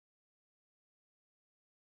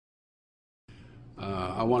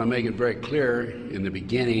I want to make it very clear in the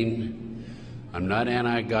beginning, I'm not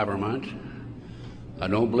anti-government. I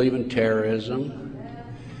don't believe in terrorism.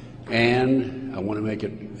 And I want to make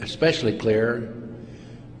it especially clear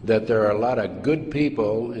that there are a lot of good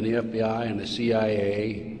people in the FBI and the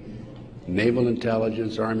CIA, naval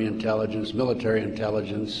intelligence, army intelligence, military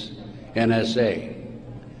intelligence, NSA.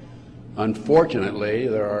 Unfortunately,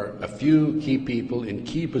 there are a few key people in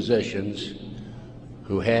key positions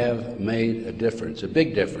who have made a difference, a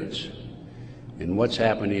big difference, in what's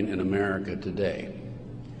happening in America today.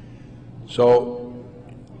 So,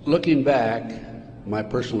 looking back, my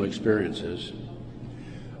personal experiences,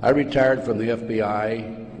 I retired from the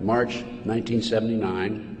FBI March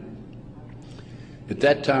 1979. At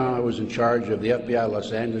that time, I was in charge of the FBI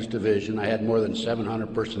Los Angeles Division. I had more than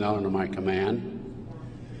 700 personnel under my command.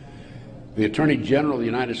 The Attorney General of the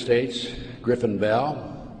United States, Griffin Bell,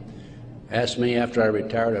 asked me after I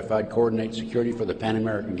retired if I'd coordinate security for the Pan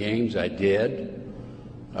American Games. I did.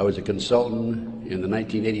 I was a consultant in the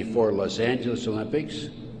 1984 Los Angeles Olympics.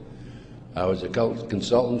 I was a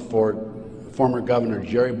consultant for former Governor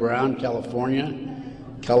Jerry Brown, California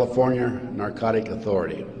Narcotic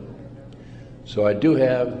Authority. So I do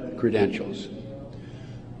have credentials.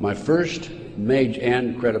 My first major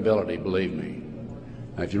and credibility, believe me.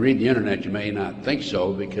 Now, if you read the internet, you may not think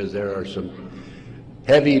so, because there are some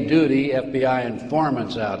heavy-duty FBI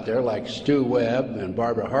informants out there like Stu Webb and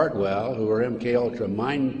Barbara Hartwell, who are MK-Ultra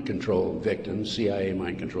mind control victims, CIA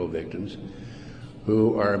mind control victims,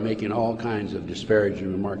 who are making all kinds of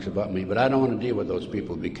disparaging remarks about me. But I don't want to deal with those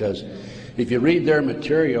people, because if you read their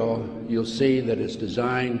material, you'll see that it's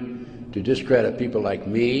designed to discredit people like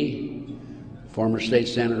me, former State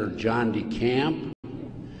Senator John DeCamp,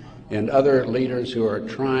 and other leaders who are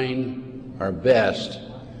trying our best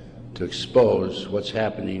to expose what's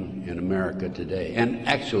happening in America today, and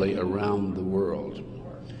actually around the world.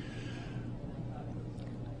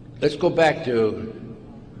 Let's go back to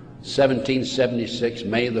 1776,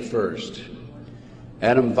 May the 1st.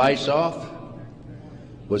 Adam Weishaupt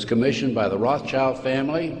was commissioned by the Rothschild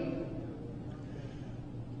family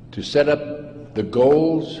to set up the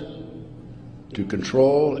goals to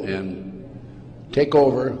control and take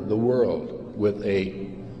over the world with a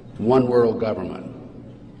one world government.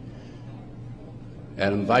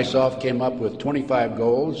 Adam Weishaupt came up with 25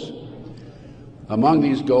 goals. Among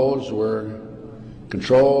these goals were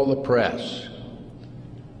control the press,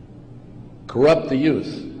 corrupt the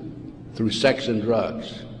youth through sex and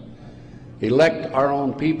drugs, elect our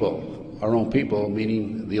own people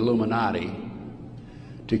meaning the Illuminati,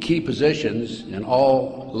 to key positions in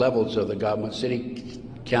all levels of the government, city,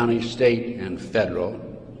 county, state, and federal.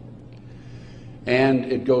 And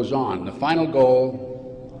it goes on. The final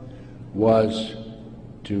goal was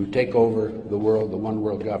to take over the world, the one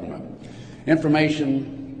world government.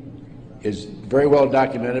 Information is very well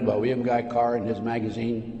documented by William Guy Carr in his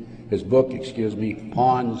magazine, his book, excuse me,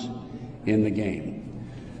 Pawns in the Game.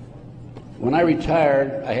 When I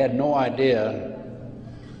retired, I had no idea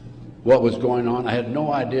what was going on. I had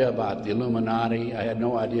no idea about the Illuminati. I had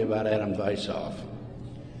no idea about Adam Weishaupt.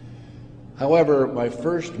 However, my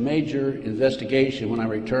first major investigation when I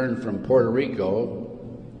returned from Puerto Rico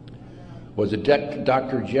was a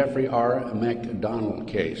Dr. Jeffrey R. McDonald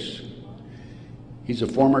case. He's a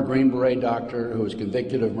former Green Beret doctor who was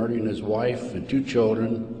convicted of murdering his wife and 2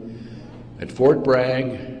 children at Fort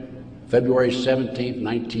Bragg, February 17,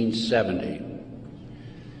 1970.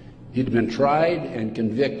 He'd been tried and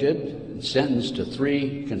convicted and sentenced to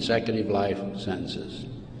 3 consecutive life sentences.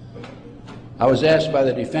 I was asked by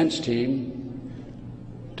the defense team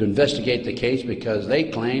to investigate the case because they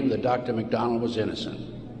claimed that Dr. McDonald was innocent.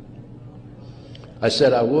 I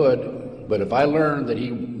said I would, but if I learned that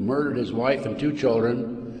he murdered his wife and 2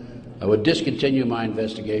 children, I would discontinue my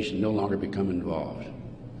investigation, no longer become involved.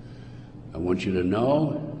 I want you to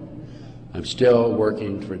know I'm still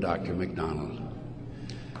working for Dr. McDonald.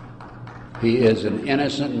 He is an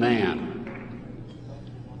innocent man.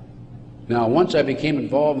 Now, once I became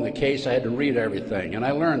involved in the case, I had to read everything, and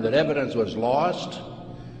I learned that evidence was lost,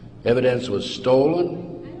 evidence was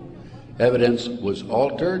stolen, evidence was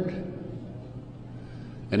altered.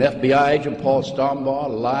 An FBI agent, Paul Stombaugh,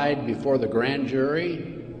 lied before the grand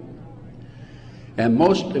jury. And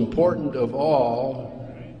most important of all,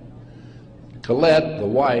 Colette, the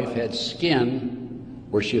wife, had skin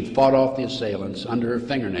where she had fought off the assailants under her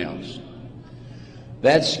fingernails.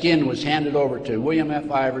 That skin was handed over to William F.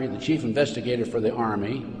 Ivory, the chief investigator for the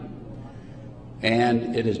Army,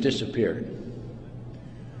 and it has disappeared.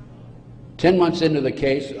 10 months into the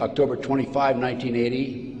case, October 25,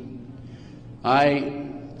 1980, I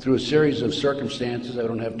through a series of circumstances, I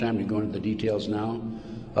don't have time to go into the details now,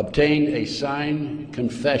 obtained a signed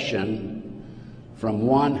confession from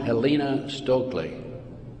one Helena Stokely.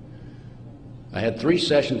 I had 3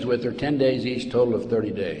 sessions with her, 10 days each, total of 30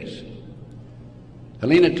 days.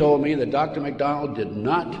 Helena told me that Dr. McDonald did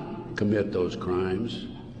not commit those crimes,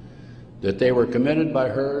 that they were committed by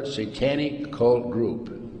her satanic cult group.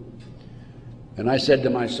 And I said to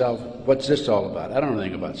myself, what's this all about? I don't know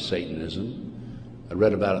anything about Satanism. I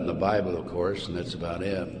read about it in the Bible, of course, and that's about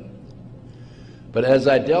it. But as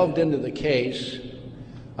I delved into the case,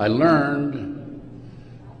 I learned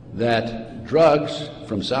that drugs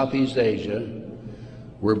from Southeast Asia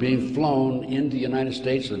were being flown into the United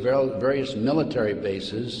States to various military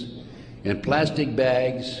bases in plastic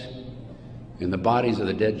bags in the bodies of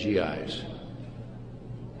the dead GIs.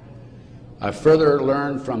 I further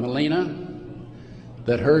learned from Helena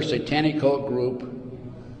that her satanic cult group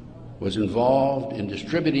was involved in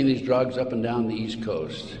distributing these drugs up and down the East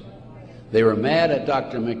Coast. They were mad at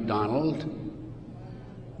Dr. McDonald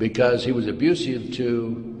because he was abusive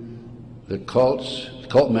to the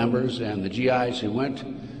cult members and the GIs who went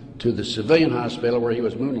to the civilian hospital where he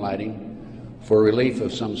was moonlighting for relief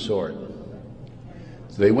of some sort.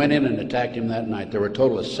 So they went in and attacked him that night. There were a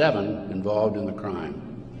total of 7 involved in the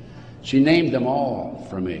crime. She named them all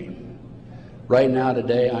for me. Right now,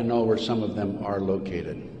 today, I know where some of them are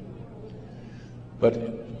located.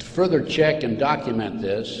 But to further check and document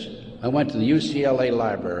this, I went to the UCLA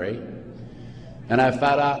library, and I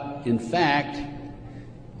found out, in fact,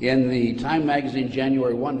 in the Time magazine,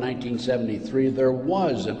 January 1, 1973, there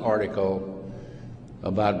was an article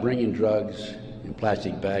about bringing drugs in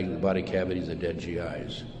plastic bags in the body cavities of dead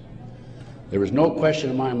GIs. There was no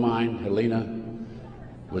question in my mind Helena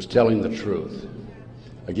was telling the truth.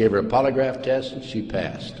 I gave her a polygraph test and she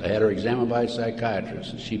passed. I had her examined by a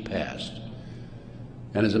psychiatrist and she passed.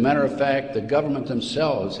 And as a matter of fact, the government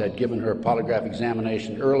themselves had given her a polygraph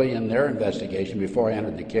examination early in their investigation before I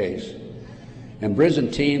entered the case. And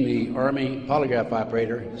Byzantine, the Army polygraph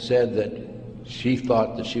operator, said that she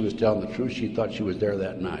thought that she was telling the truth. She thought she was there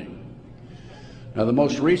that night. Now, the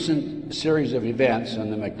most recent series of events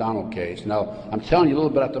in the McDonald case, now, I'm telling you a little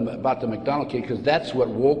bit about the McDonald case because that's what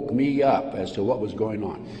woke me up as to what was going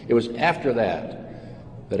on. It was after that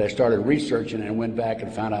I started researching and went back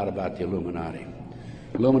and found out about the Illuminati.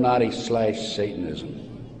 Illuminati/Satanism.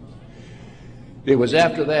 It was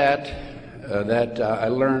after that I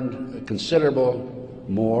learned considerable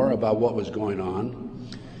more about what was going on.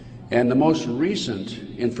 And the most recent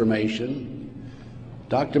information,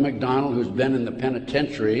 Dr. McDonald, who's been in the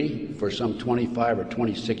penitentiary for some 25 or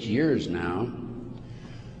 26 years now,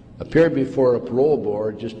 appeared before a parole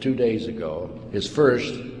board just 2 days ago, his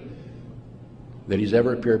first that he's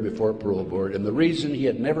ever appeared before a parole board. And the reason he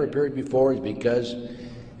had never appeared before is because,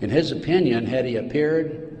 in his opinion, had he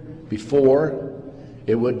appeared before,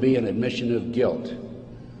 it would be an admission of guilt.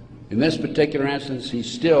 In this particular instance, he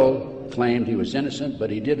still claimed he was innocent, but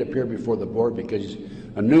he did appear before the board because he's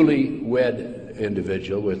a newly-wed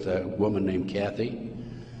individual with a woman named Kathy.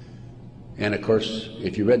 And of course,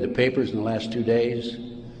 if you read the papers in the last 2 days,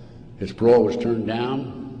 his parole was turned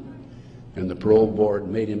down, and the parole board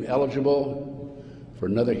made him eligible for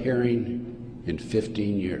another hearing in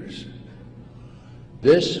 15 years.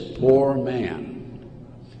 This poor man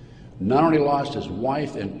not only lost his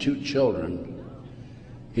wife and 2 children,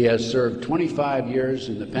 he has served 25 years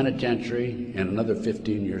in the penitentiary and another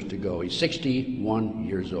 15 years to go. He's 61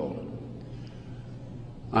 years old.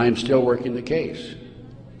 I am still working the case.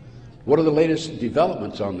 What are the latest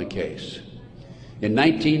developments on the case? In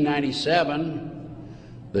 1997,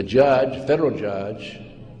 the judge, federal judge,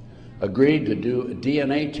 agreed to do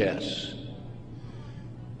DNA tests.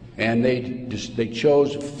 And they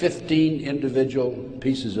chose 15 individual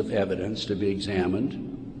pieces of evidence to be examined.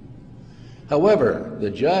 However, the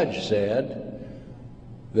judge said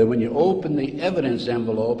that when you open the evidence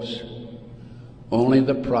envelopes, only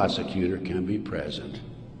the prosecutor can be present.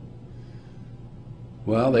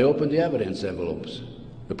 Well, they opened the evidence envelopes.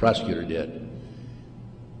 The prosecutor did.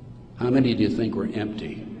 How many do you think were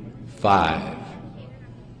empty? 5.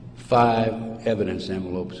 5 evidence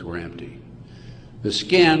envelopes were empty. The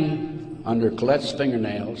skin under Colette's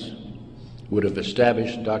fingernails would have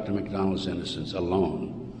established Dr. McDonald's innocence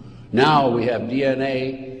alone. Now we have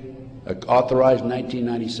DNA authorized in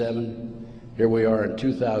 1997. Here we are in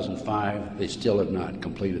 2005. They still have not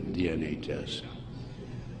completed the DNA test.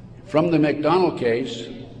 From the McDonald case,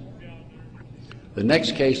 the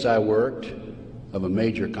next case I worked of a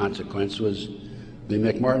major consequence was the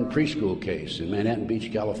McMartin preschool case in Manhattan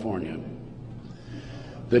Beach, California.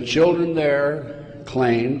 The children there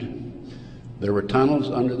claimed There were tunnels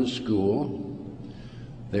under the school.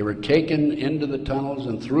 They were taken into the tunnels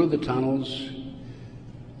and through the tunnels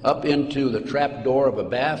up into the trap door of a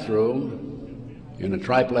bathroom in a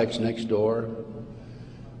triplex next door,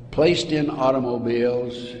 placed in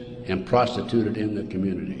automobiles, and prostituted in the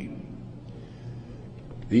community.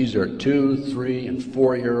 These are 2-, 3-, and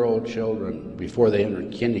 4-year-old children before they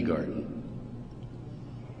entered kindergarten.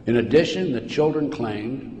 In addition, the children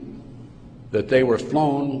claimed that they were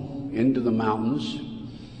flown into the mountains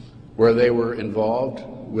where they were involved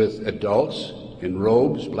with adults in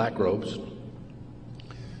robes, black robes,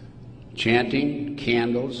 chanting,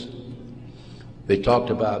 candles. They talked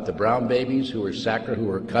about the brown babies who were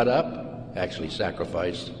cut up, actually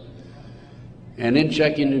sacrificed. And in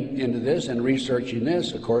checking into this and researching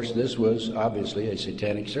this, of course, this was obviously a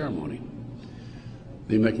satanic ceremony.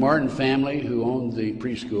 The McMartin family, who owned the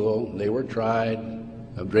preschool, they were tried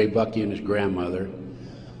of Ray Bucky and his grandmother.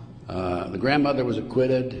 The grandmother was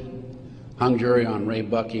acquitted, hung jury on Ray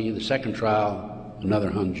Bucky. The second trial, another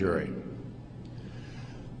hung jury.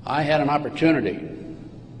 I had an opportunity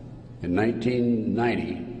in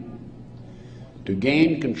 1990 to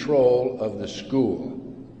gain control of the school.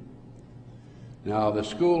 Now, the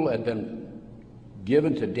school had been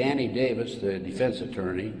given to Danny Davis, the defense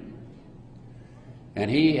attorney, and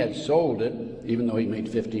he had sold it, even though he made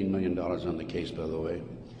 $15 million on the case, by the way.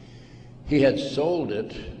 He had sold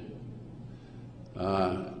it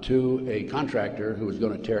to a contractor who was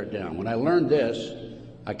going to tear it down. When I learned this,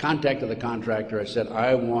 I contacted the contractor. I said,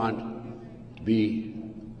 I want to be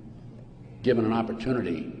given an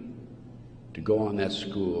opportunity to go on that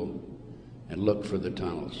school and look for the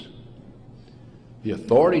tunnels. The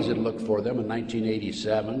authorities had looked for them in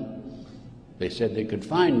 1987. They said they could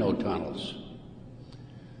find no tunnels.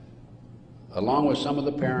 Along with some of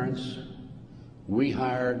the parents, we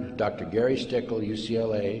hired Dr. Gary Stickle,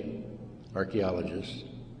 UCLA archaeologist.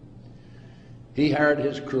 He hired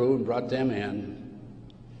his crew and brought them in.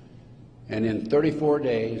 And in 34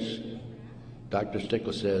 days, Dr.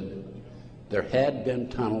 Stickle said there had been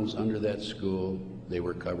tunnels under that school. They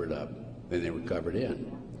were covered up, and they were covered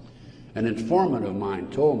in. An informant of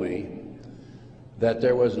mine told me that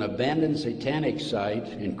there was an abandoned satanic site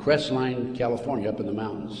in Crestline, California, up in the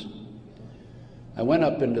mountains. I went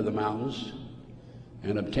up into the mountains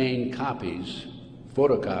and obtained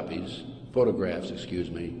photographs,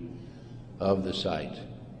 of the site.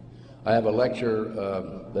 I have a lecture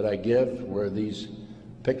that I give where these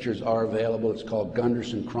pictures are available. It's called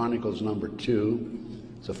Gunderson Chronicles No. 2.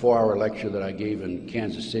 It's a 4-hour lecture that I gave in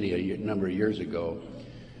Kansas City a number of years ago,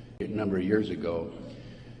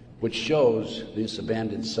 which shows this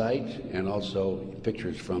abandoned site and also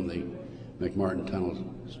pictures from the McMartin Tunnel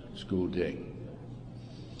school dig.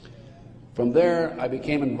 From there, I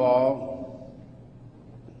became involved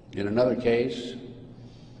in another case,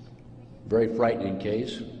 very frightening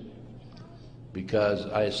case, because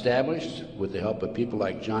I established, with the help of people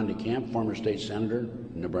like John DeCamp, former state senator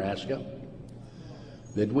in Nebraska,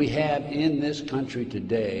 that we have in this country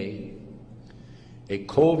today a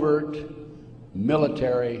covert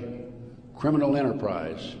military criminal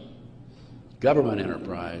enterprise, government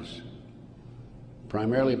enterprise,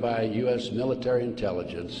 primarily by U.S. military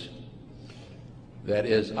intelligence, that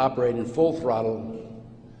is operating full throttle,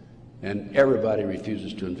 and everybody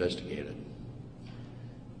refuses to investigate it.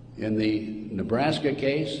 In the Nebraska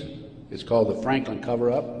case, it's called the Franklin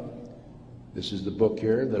Cover-Up. This is the book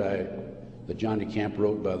here that John DeCamp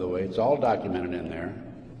wrote, by the way. It's all documented in there.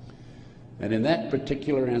 And in that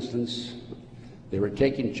particular instance, they were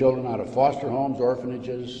taking children out of foster homes,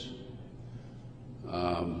 orphanages,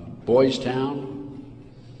 Boys Town,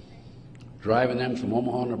 driving them from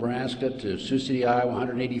Omaha, Nebraska to Sioux City, Iowa,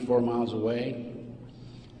 184 miles away,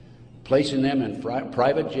 placing them in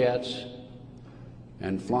private jets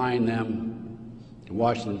and flying them to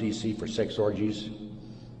Washington, D.C. for sex orgies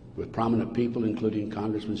with prominent people, including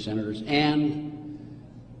congressmen, senators, and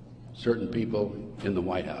certain people in the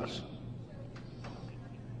White House.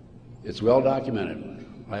 It's well documented.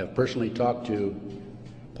 I have personally talked to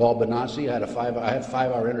Paul Benassi. I had a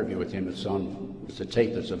 5-hour interview with him. It's a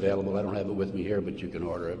tape that's available. I don't have it with me here, but you can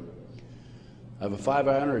order it. I have a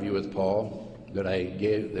 5-hour interview with Paul that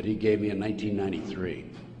he gave me in 1993.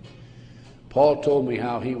 Paul told me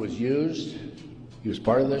how he was used. He was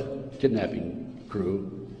part of the kidnapping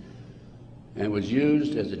crew and was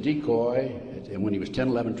used as a decoy when he was 10,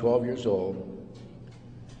 11, 12 years old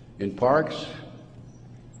in parks,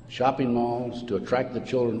 shopping malls, to attract the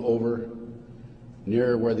children over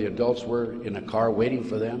near where the adults were in a car waiting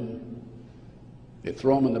for them. They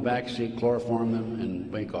throw them in the back seat, chloroform them,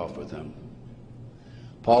 and make off with them.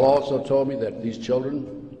 Paul also told me that these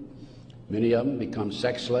children Many of them become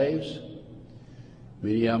sex slaves.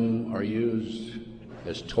 Many of them are used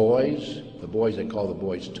as toys. The boys, they call the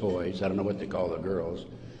boys toys. I don't know what they call the girls.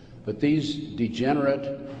 But these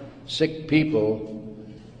degenerate, sick people,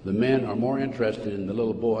 the men are more interested in the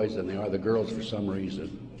little boys than they are the girls for some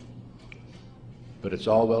reason. But it's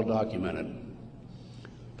all well documented.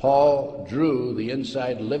 Paul drew the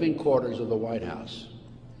inside living quarters of the White House.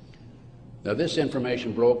 Now, this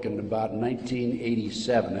information broke in about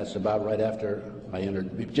 1987. That's about right after I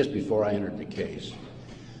entered, just before I entered the case.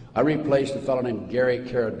 I replaced a fellow named Gary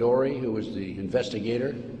Caradori, who was the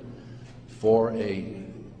investigator for a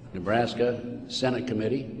Nebraska Senate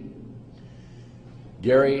committee.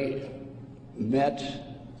 Gary met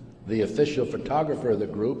the official photographer of the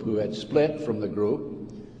group, who had split from the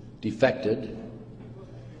group, defected,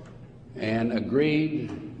 and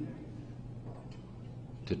agreed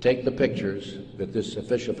to take the pictures that this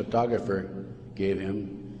official photographer gave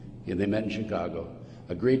him, and they met in Chicago,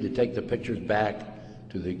 agreed to take the pictures back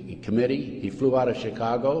to the committee. He flew out of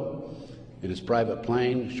Chicago in his private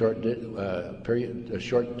plane, a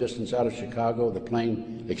short distance out of Chicago. The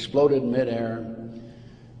plane exploded in midair,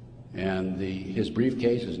 and his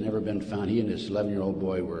briefcase has never been found. He and his 11-year-old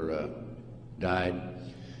boy died.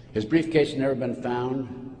 His briefcase has never been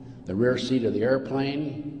found. The rear seat of the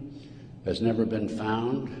airplane has never been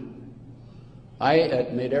found. I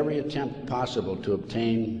made every attempt possible to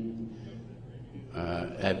obtain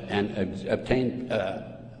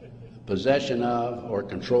possession of or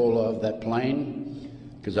control of that plane,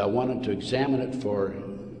 because I wanted to examine it for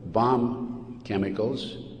bomb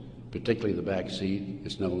chemicals, particularly the back seat.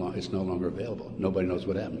 It's no longer available. Nobody knows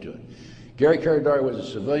what happened to it. Gary Caradori was a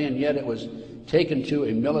civilian, yet it was taken to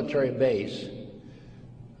a military base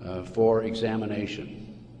for examination.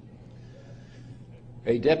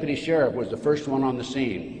 A deputy sheriff was the first one on the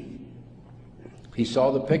scene. He saw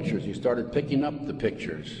the pictures. He started picking up the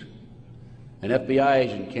pictures. An FBI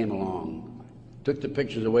agent came along, took the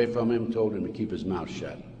pictures away from him, told him to keep his mouth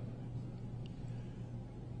shut.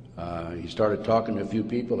 He started talking to a few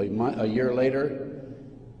people. A year later,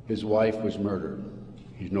 his wife was murdered.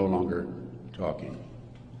 He's no longer talking.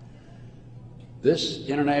 This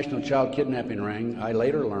international child kidnapping ring, I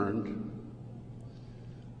later learned,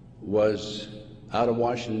 was out of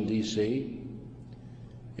Washington, D.C.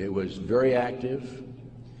 It was very active,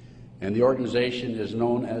 and the organization is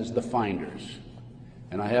known as the Finders.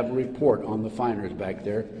 And I have a report on the Finders back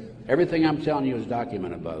there. Everything I'm telling you is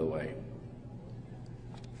documented, by the way.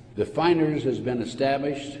 The Finders has been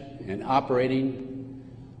established and operating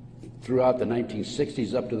throughout the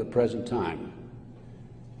 1960s up to the present time.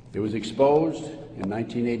 It was exposed in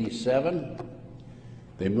 1987.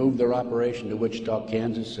 They moved their operation to Wichita,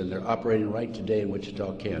 Kansas, and they're operating right today in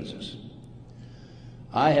Wichita, Kansas.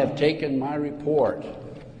 I have taken my report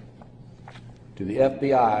to the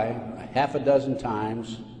FBI half a dozen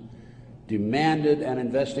times, demanded an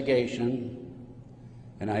investigation,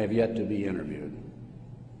 and I have yet to be interviewed.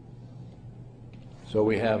 So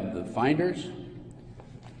we have the Finders,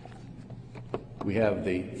 we have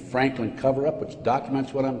the Franklin cover-up, which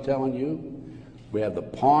documents what I'm telling you. We have the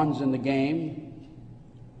pawns in the game.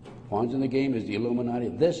 Pawns in the game is the Illuminati.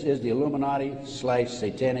 This is the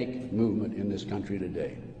Illuminati/satanic movement in this country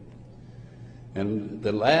today. And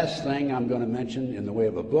the last thing I'm going to mention in the way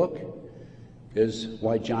of a book is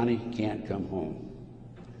why Johnny can't come home.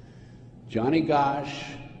 Johnny Gosch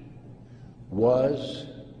was,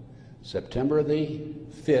 September the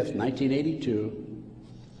 5th, 1982,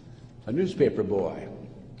 a newspaper boy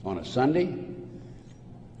on a Sunday,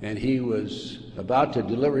 and he was about to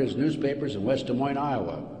deliver his newspapers in West Des Moines,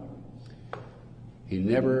 Iowa. He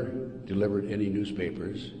never delivered any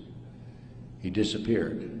newspapers. He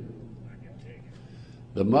disappeared.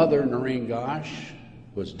 The mother, Noreen Gosch,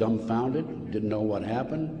 was dumbfounded, didn't know what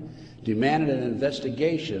happened, demanded an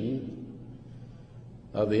investigation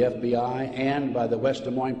of the FBI and by the West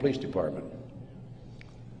Des Moines Police Department.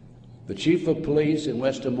 The chief of police in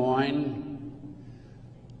West Des Moines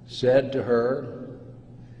said to her,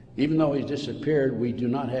 even though he's disappeared, we do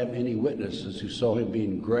not have any witnesses who saw him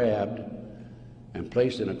being grabbed and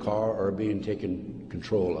placed in a car or being taken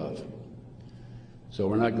control of. So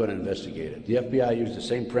we're not going to investigate it. The FBI used the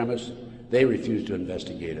same premise. They refused to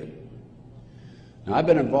investigate it. Now, I've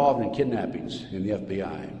been involved in kidnappings in the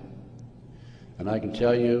FBI, and I can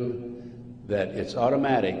tell you that it's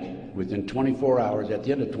automatic within 24 hours, at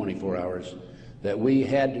the end of 24 hours, that we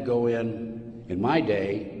had to go in my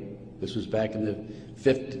day, this was back in the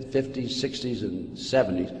 50s, 60s, and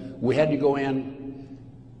 70s, we had to go in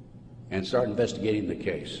and start investigating the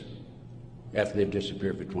case after they've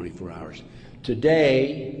disappeared for 24 hours.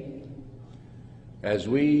 Today, As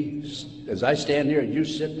I stand here and you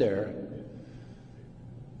sit there,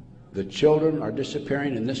 the children are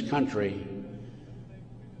disappearing in this country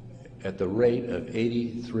at the rate of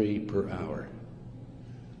 83 per hour.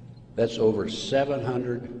 That's over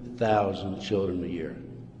 700,000 children a year.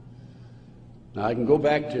 Now I can go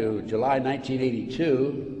back to July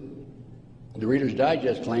 1982. The Reader's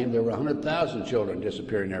Digest claimed there were 100,000 children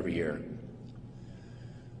disappearing every year.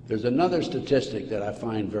 There's another statistic that I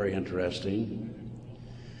find very interesting,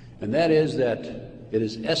 and that is that it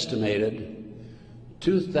is estimated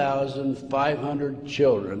 2,500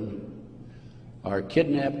 children are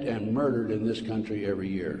kidnapped and murdered in this country every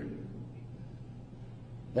year.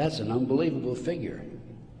 That's an unbelievable figure.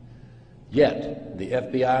 Yet, the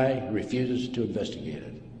FBI refuses to investigate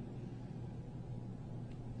it.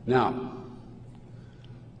 Now,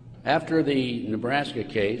 after the Nebraska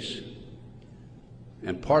case,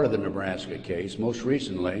 and part of the Nebraska case, most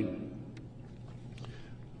recently,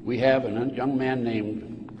 we have a young man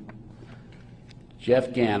named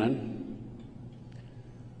Jeff Gannon,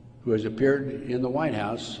 who has appeared in the White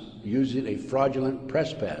House using a fraudulent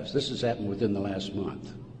press pass. This has happened within the last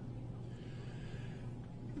month.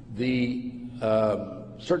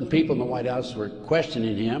 Certain people in the White House were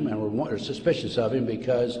questioning him and were suspicious of him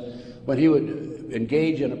because when he would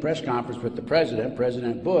engage in a press conference with the president,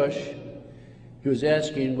 President Bush, he was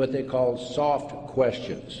asking what they call soft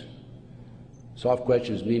questions. Soft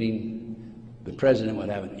questions meaning the president would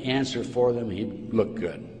have an answer for them, he'd look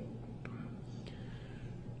good.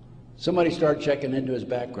 Somebody started checking into his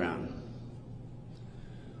background.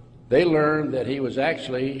 They learned that he was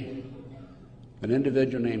actually an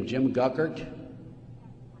individual named Jim Guckert.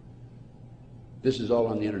 This is all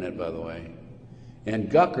on the internet, by the way. And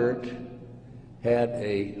Guckert had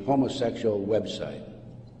a homosexual website.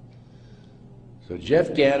 So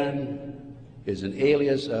Jeff Gannon is an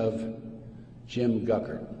alias of Jim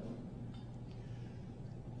Guckert.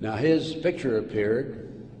 Now his picture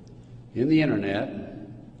appeared in the internet,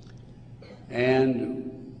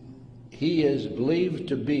 and he is believed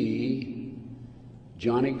to be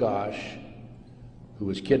Johnny Gosch, who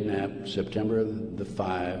was kidnapped September the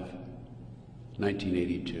 5,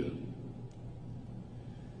 1982.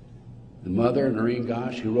 The mother, Noreen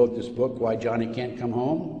Gosch, who wrote this book, Why Johnny Can't Come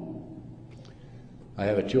Home, I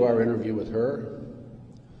have a 2-hour interview with her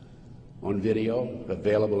on video,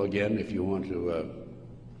 available again if you want to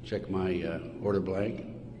check my order blank.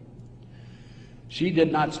 She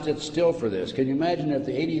did not sit still for this. Can you imagine if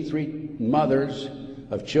the 83 mothers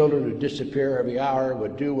of children who disappear every hour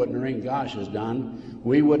would do what Noreen Gosch has done?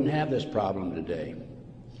 We wouldn't have this problem today.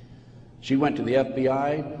 She went to the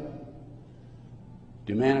FBI,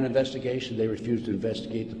 demanded an investigation. They refused to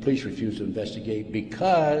investigate. The police refused to investigate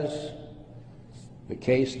because the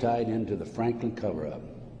case tied into the Franklin cover-up.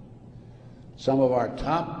 Some of our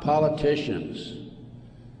top politicians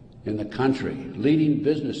in the country, leading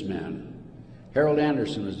businessmen, Harold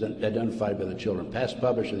Anderson was identified by the children, past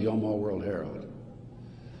publisher of the Omaha World Herald.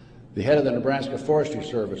 The head of the Nebraska Forestry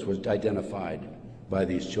Service was identified by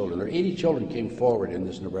these children. There 80 children came forward in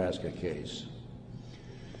this Nebraska case.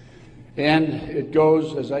 And it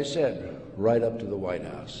goes, as I said, right up to the White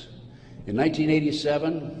House. In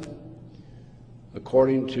 1987,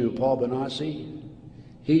 according to Paul Benassi,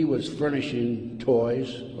 he was furnishing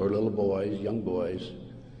toys, or little boys, young boys,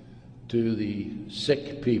 to the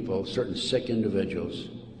sick people, certain sick individuals,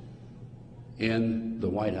 in the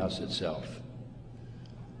White House itself.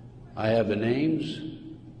 I have the names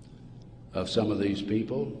of some of these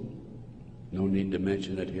people. No need to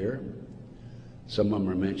mention it here. Some of them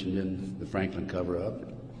are mentioned in the Franklin cover-up.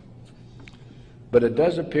 But it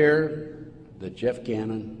does appear that Jeff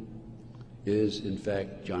Gannon is, in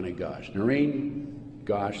fact, Johnny Gosch. Noreen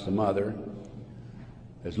Gosch, the mother,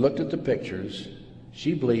 has looked at the pictures.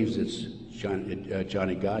 She believes it's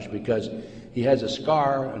Johnny Gosch because he has a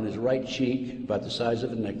scar on his right cheek about the size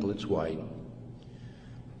of a nickel. It's white.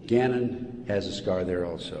 Gannon has a scar there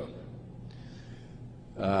also.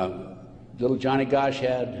 Little Johnny Gosch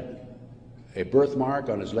had a birthmark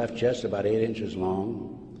on his left chest about 8 inches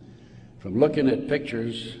long. From looking at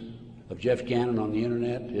pictures of Jeff Gannon on the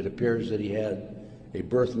internet, it appears that he had a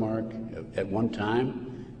birthmark at one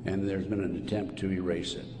time, and there's been an attempt to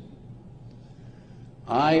erase it.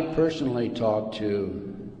 I personally talked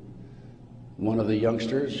to one of the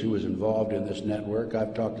youngsters who was involved in this network.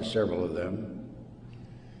 I've talked to several of them.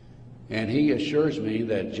 And he assures me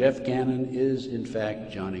that Jeff Gannon is, in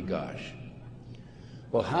fact, Johnny Gosch.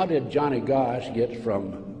 Well, how did Johnny Gosch get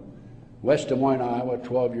from West Des Moines, Iowa,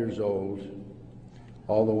 12 years old,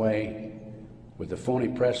 all the way with a phony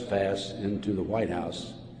press pass into the White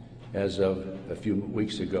House as of a few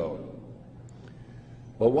weeks ago?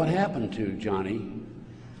 Well, what happened to Johnny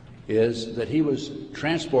is that he was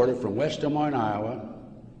transported from West Des Moines, Iowa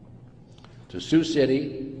to Sioux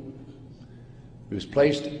City. He was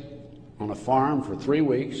placed on a farm for 3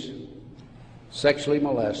 weeks, sexually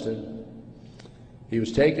molested. He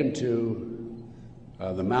was taken to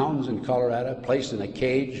the mountains in Colorado, placed in a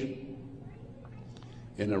cage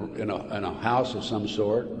in a house of some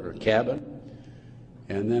sort, or a cabin,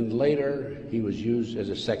 and then later he was used as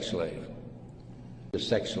a sex slave. A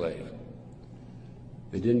sex slave.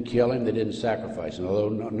 They didn't kill him, they didn't sacrifice him, although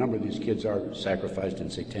a number of these kids are sacrificed in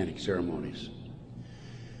satanic ceremonies.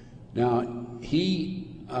 Now,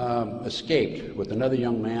 he escaped with another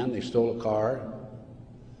young man. They stole a car,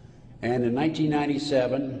 and in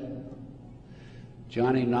 1997,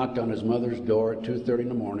 Johnny knocked on his mother's door at 2:30 in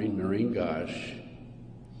the morning, Noreen Gosh,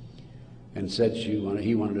 and said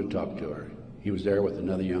he wanted to talk to her. He was there with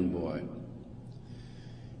another young boy.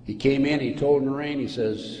 He came in, he told Noreen, he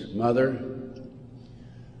says, "Mother,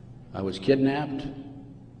 I was kidnapped.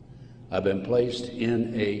 I've been placed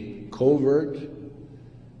in a covert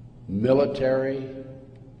military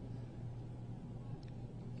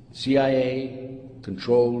CIA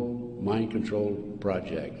controlled, mind controlled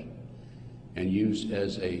project and used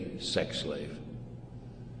as a sex slave."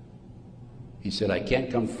 He said, "I can't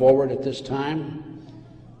come forward at this time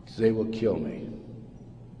because they will kill me."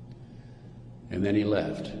 And then he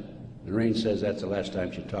left. Noreen says that's the last time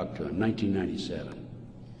she talked to him, 1997.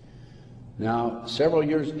 Now, several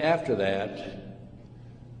years after that,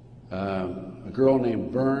 a girl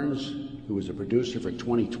named Burns, who was a producer for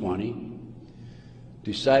 2020,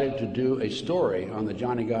 decided to do a story on the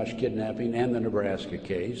Johnny Gosch kidnapping and the Nebraska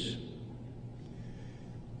case.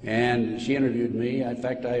 And she interviewed me. In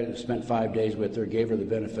fact, I spent 5 days with her, gave her the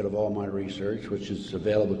benefit of all my research, which is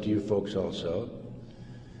available to you folks also.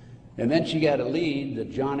 And then she got a lead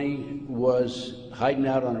that Johnny was hiding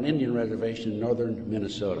out on an Indian reservation in northern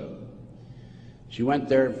Minnesota. She went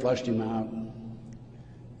there and flushed him out,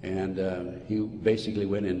 and he basically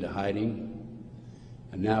went into hiding,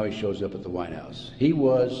 and now he shows up at the White House. He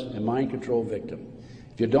was a mind control victim.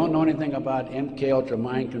 If you don't know anything about MKUltra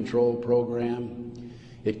mind control program,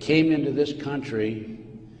 it came into this country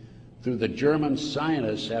through the German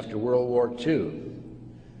scientists after World War II.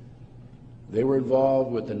 They were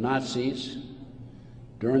involved with the Nazis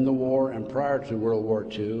during the war and prior to World War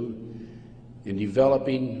II in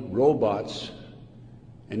developing robots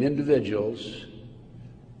and individuals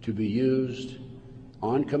to be used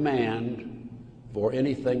on command for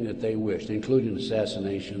anything that they wished, including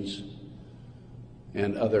assassinations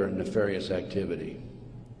and other nefarious activity.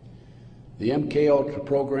 The MKUltra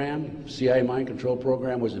program, CIA mind control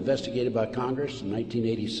program, was investigated by Congress in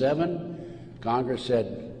 1987. Congress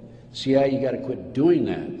said, CIA, you got to quit doing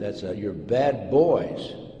that. That's you're bad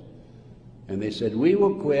boys. And they said, we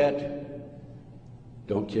will quit.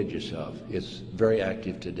 Don't kid yourself. It's very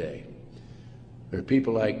active today. There are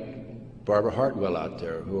people like Barbara Hartwell out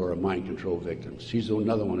there who are mind control victims. She's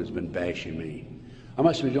another one who's been bashing me. I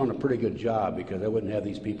must be doing a pretty good job because I wouldn't have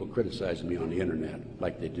these people criticizing me on the internet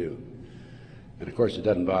like they do. And of course, it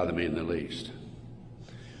doesn't bother me in the least.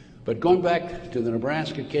 But going back to the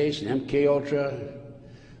Nebraska case and MKUltra,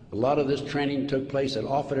 a lot of this training took place at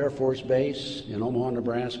Offutt Air Force Base in Omaha,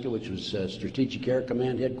 Nebraska, which was Strategic Air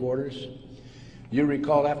Command headquarters. You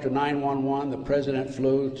recall after 9/11, the president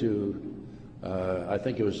flew to, I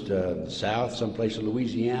think it was to the south, someplace in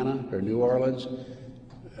Louisiana or New Orleans,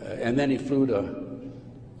 and then he flew to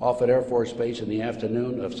Offutt Air Force Base in the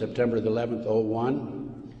afternoon of September the 11th, 01.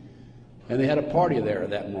 And they had a party there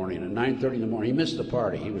that morning at 9:30 in the morning. He missed the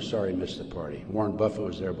party. He was sorry he missed the party. Warren Buffett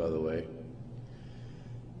was there, by the way.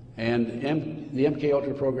 And the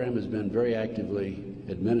MKUltra program has been very actively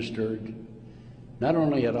administered, not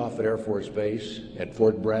only at Offutt Air Force Base, at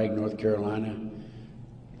Fort Bragg, North Carolina,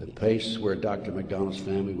 the place where Dr. McDonald's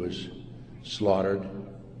family was slaughtered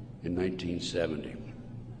in 1970.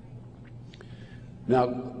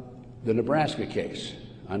 Now, the Nebraska case,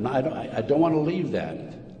 I don't want to leave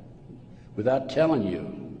that without telling you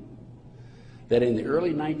that in the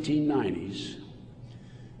early 1990s,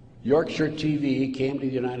 Yorkshire TV came to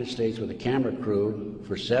the United States with a camera crew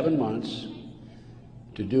for 7 months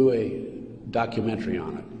to do a documentary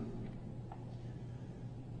on it.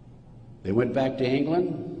 They went back to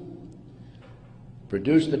England,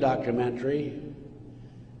 produced the documentary,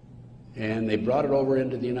 and they brought it over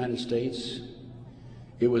into the United States.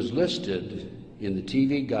 It was listed in the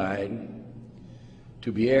TV Guide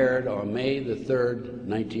to be aired on May the 3rd,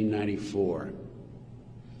 1994.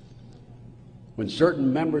 When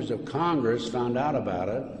certain members of Congress found out about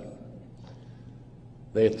it,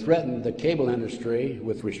 they threatened the cable industry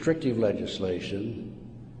with restrictive legislation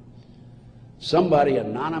Somebody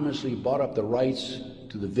anonymously bought up the rights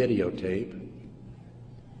to the videotape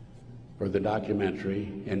or the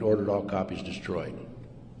documentary and ordered all copies destroyed.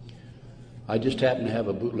 I just happen to have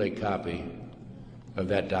a bootleg copy of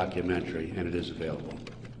that documentary, and it is available.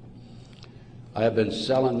 I have been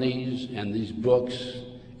selling these and these books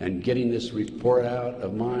and getting this report out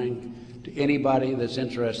of mine to anybody that's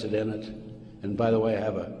interested in it. And by the way, I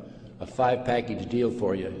have a 5-package deal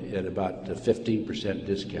for you at about a 15%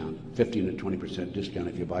 discount, 15 to 20% discount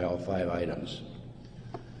if you buy all 5 items.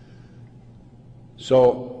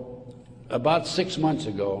 So about 6 months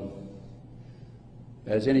ago,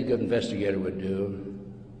 as any good investigator would do,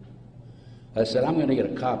 I said, I'm going to get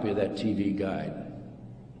a copy of that TV guide.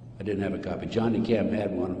 I didn't have a copy. John DeCamp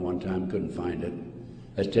had one at one time, couldn't find it.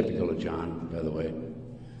 That's typical of John, by the way.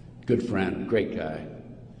 Good friend, great guy.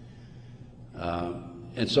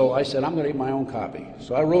 And so I said, I'm going to get my own copy.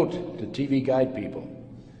 So I wrote to TV Guide people.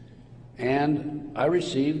 And I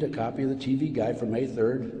received a copy of the TV Guide for May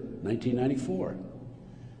 3rd, 1994.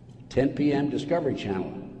 10 p.m. Discovery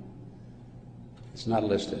Channel. It's not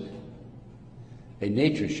listed. A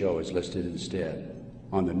nature show is listed instead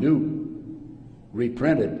on the new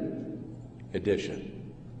reprinted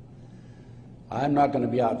edition. I'm not going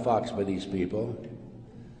to be outfoxed by these people.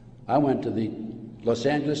 I went to the Los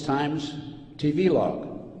Angeles Times TV log.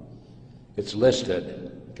 It's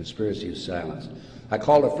listed, Conspiracy of Silence. I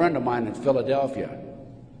called a friend of mine in Philadelphia,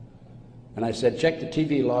 and I said, check the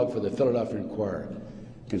TV log for the Philadelphia Inquirer.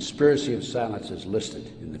 Conspiracy of Silence is listed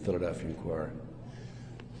in the Philadelphia Inquirer.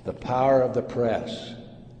 The power of the press.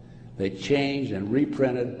 They changed and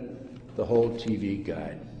reprinted the whole TV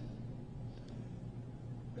guide.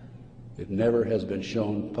 It never has been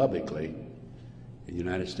shown publicly in the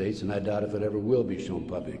United States, and I doubt if it ever will be shown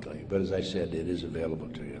publicly. But as I said, it is available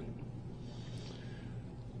to you.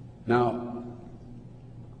 Now,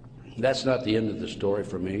 that's not the end of the story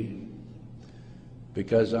for me,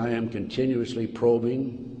 because I am continuously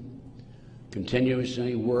probing,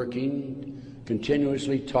 continuously working,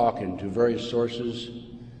 continuously talking to various sources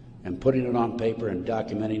and putting it on paper and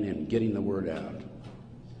documenting and getting the word out.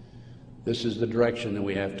 This is the direction that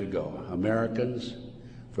we have to go. Americans,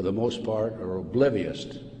 for the most part, are oblivious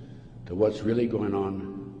to what's really going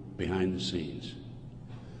on behind the scenes.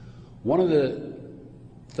 One of the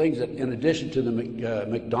things that, in addition to the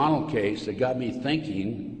McDonald case, that got me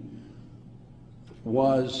thinking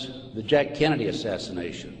was the Jack Kennedy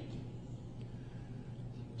assassination.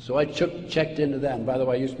 So I checked into that. And by the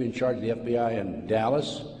way, I used to be in charge of the FBI in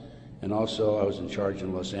Dallas, and also I was in charge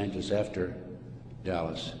in Los Angeles after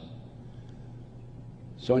Dallas.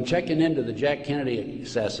 So in checking into the Jack Kennedy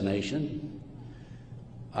assassination,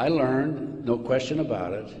 I learned, no question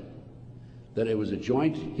about it, that it was a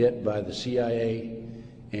joint hit by the CIA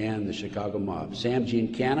and the Chicago mob. Sam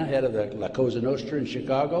Giancana, head of the La Cosa Nostra in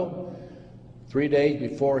Chicago, 3 days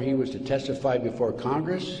before he was to testify before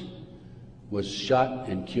Congress, was shot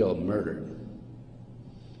and killed, murdered.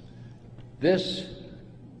 This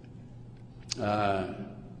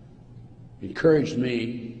encouraged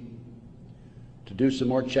me to do some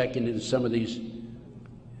more checking into some of these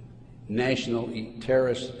national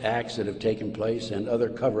terrorist acts that have taken place and other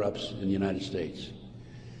cover-ups in the United States.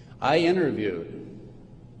 I interviewed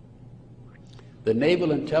the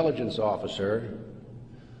naval intelligence officer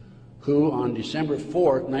who on December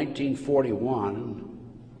 4th, 1941,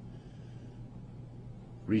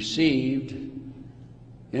 received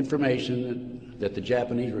information that the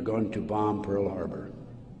Japanese were going to bomb Pearl Harbor.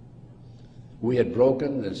 We had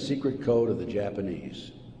broken the secret code of the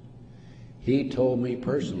Japanese. He told me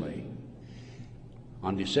personally,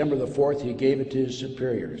 on December the 4th, he gave it to his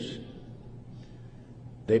superiors.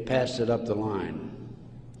 They passed it up the line.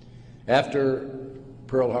 After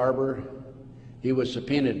Pearl Harbor, he was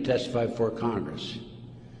subpoenaed to testify before Congress.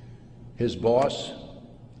 His boss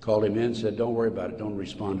called him in, said, don't worry about it, don't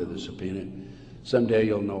respond to the subpoena. Someday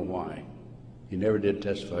you'll know why. He never did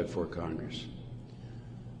testify before Congress.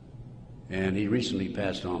 And he recently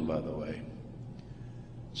passed on, by the way.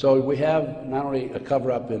 So we have not only a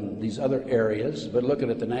cover-up in these other areas, but looking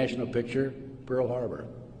at the national picture, Pearl Harbor.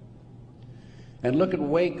 And look at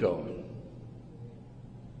Waco.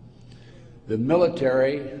 The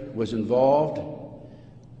military was involved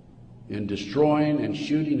in destroying and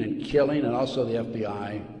shooting and killing, and also the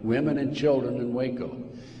FBI, women and children in Waco.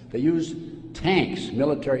 They used tanks,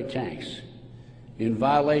 military tanks, in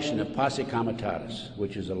violation of posse comitatus,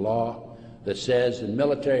 which is a law that says the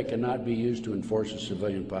military cannot be used to enforce a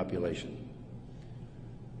civilian population.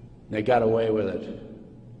 They got away with it.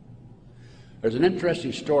 There's an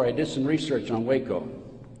interesting story. I did some research on Waco.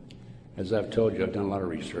 As I've told you, I've done a lot of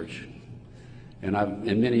research. And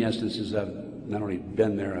in many instances, I've not only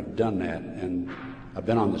been there, I've done that, and I've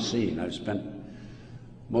been on the scene. I've spent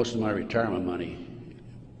most of my retirement money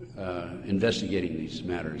investigating these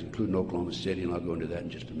matters, including Oklahoma City, and I'll go into that in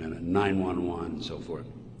just a minute, 911 and so forth.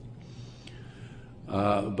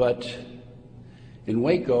 But in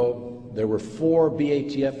Waco, there were 4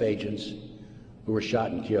 BATF agents who were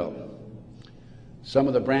shot and killed. Some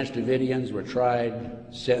of the Branch Davidians were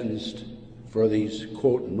tried, sentenced for these,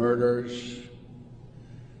 quote, murders,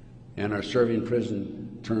 and are serving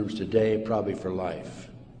prison terms today, probably for life.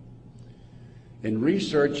 In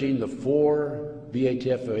researching the 4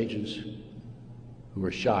 BATF agents who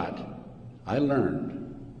were shot, I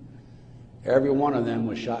learned every one of them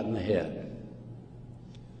was shot in the head.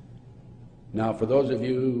 Now, for those of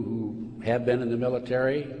you who have been in the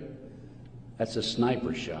military, that's a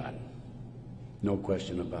sniper shot, no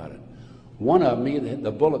question about it. One of them,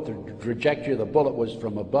 the bullet, the trajectory of the bullet was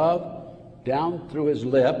from above, down through his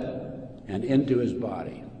lip, and into his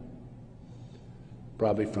body,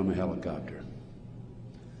 probably from a helicopter.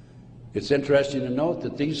 It's interesting to note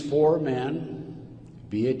that these 4 men,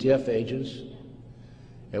 BATF agents,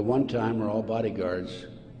 at one time were all bodyguards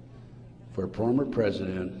for former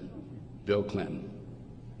President Bill Clinton.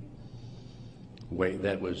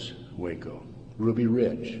 That was Waco. Ruby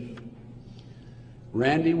Ridge.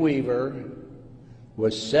 Randy Weaver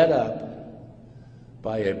was set up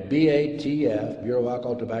by a BATF, Bureau of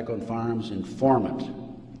Alcohol, Tobacco and Firearms, informant.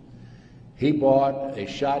 He bought a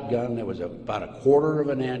shotgun that was about 1/4 of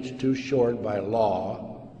an inch too short by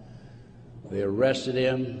law. They arrested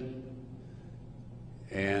him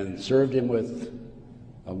and served him with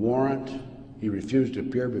a warrant. He refused to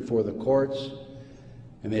appear before the courts,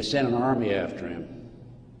 and they sent an army after him.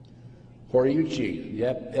 Horiuchi,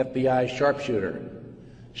 the FBI sharpshooter,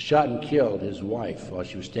 shot and killed his wife while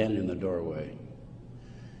she was standing in the doorway.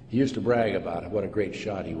 He used to brag about what a great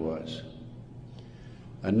shot he was.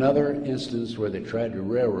 Another instance where they tried to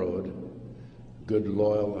railroad a good,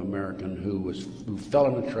 loyal American who fell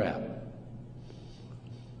in a trap.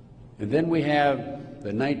 And then we have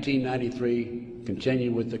the 1993,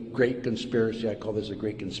 continuing with the great conspiracy. I call this a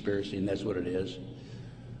great conspiracy, and that's what it is.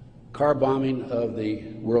 Car bombing of the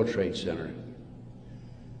World Trade Center.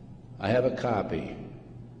 I have a copy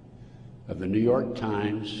of the New York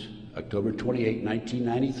Times, October 28,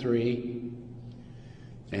 1993,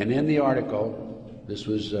 and in the article, this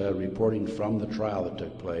was reporting from the trial that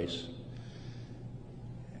took place,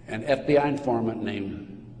 an FBI informant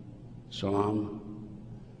named Salam,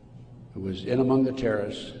 who was in among the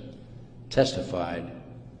terrorists, testified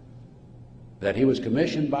that he was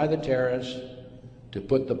commissioned by the terrorists to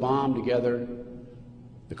put the bomb together,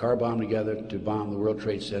 the car bomb together, to bomb the World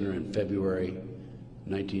Trade Center in February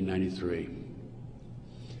 1993.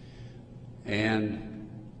 And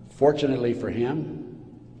fortunately for him,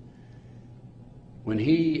 when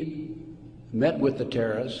he met with the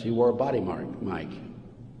terrorists, he wore a body mic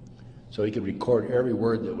so he could record every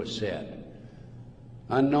word that was said.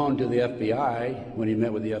 Unknown to the FBI, when he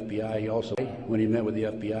met with the FBI,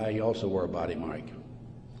 he also wore a body mic.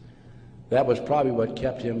 That was probably what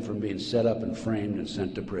kept him from being set up and framed and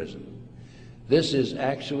sent to prison. This is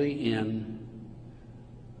actually in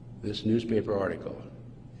this newspaper article.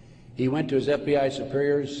 He went to his FBI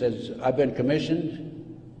superiors, says, I've been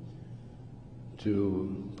commissioned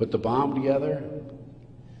to put the bomb together.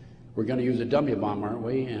 We're going to use a dummy bomb, aren't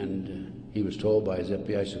we? And he was told by his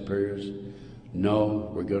FBI superiors, no,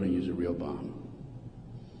 we're going to use a real bomb.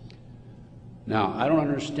 Now, I don't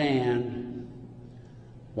understand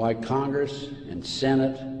why Congress and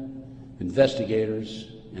Senate,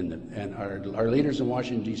 investigators, and our leaders in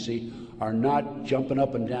Washington, D.C. are not jumping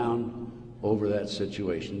up and down over that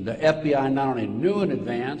situation. The FBI not only knew in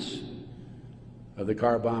advance of the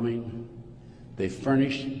car bombing, they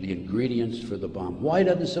furnished the ingredients for the bomb. Why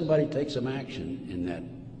doesn't somebody take some action in that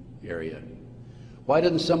area? Why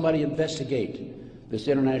doesn't somebody investigate this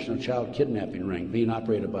international child kidnapping ring being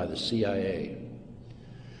operated by the CIA?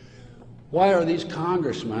 Why are these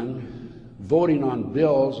congressmen voting on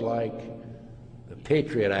bills like the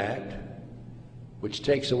Patriot Act, which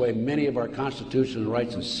takes away many of our constitutional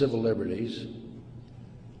rights and civil liberties,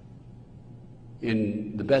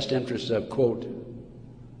 in the best interests of, quote,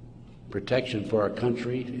 protection for our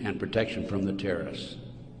country and protection from the terrorists?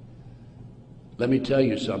 Let me tell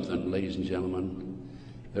you something, ladies and gentlemen.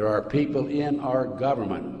 There are people in our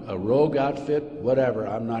government, a rogue outfit, whatever,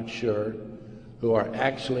 I'm not sure, who are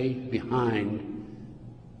actually behind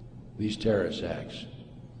these terrorist acts.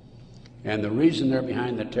 And the reason they're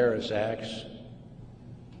behind the terrorist acts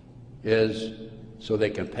is so they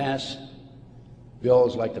can pass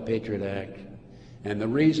bills like the Patriot Act And the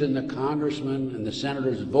reason the congressmen and the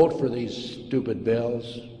senators vote for these stupid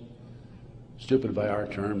bills, stupid by our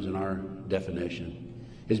terms and our definition,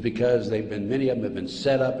 is because many of them have been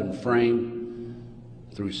set up and framed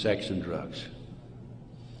through sex and drugs.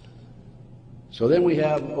 So then we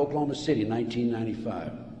have Oklahoma City,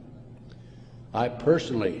 1995. I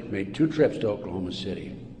personally made 2 trips to Oklahoma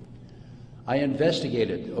City. I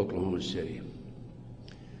investigated Oklahoma City.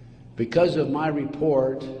 Because of my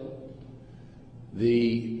report,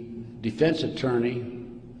 the defense attorney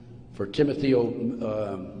for Timothy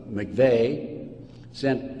McVeigh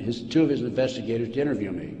sent 2 of his investigators to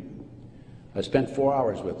interview me. I spent 4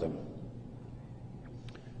 hours with them.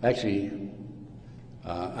 Actually,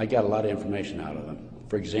 I got a lot of information out of them.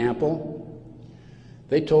 For example,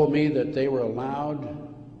 they told me that they were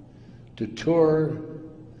allowed to tour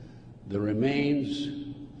the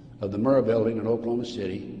remains of the Monroe building in Oklahoma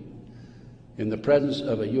City in the presence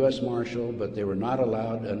of a U.S. Marshal, but they were not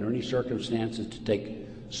allowed under any circumstances to take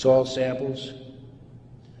soil samples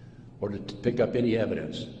or to pick up any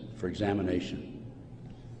evidence for examination.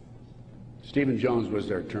 Stephen Jones was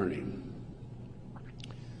their attorney.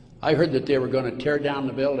 I heard that they were going to tear down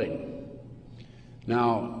the building.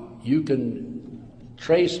 Now, you can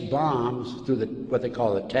trace bombs through what they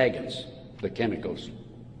call the taggants, the chemicals.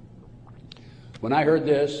 When I heard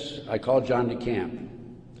this, I called John DeCamp.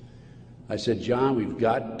 I said, John, we've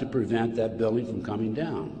got to prevent that building from coming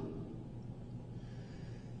down.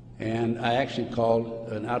 And I actually called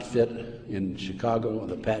an outfit in Chicago,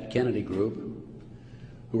 the Pat Kennedy Group,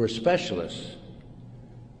 who were specialists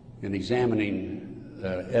in examining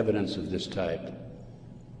evidence of this type.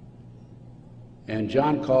 And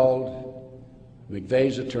John called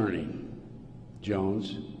McVeigh's attorney,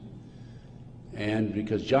 Jones, and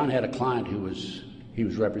because John had a client he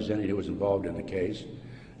was representing who was involved in the case,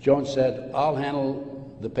 Jones said, I'll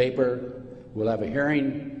handle the paper, we'll have a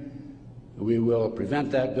hearing, we will prevent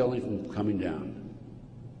that building from coming down.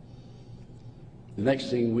 The next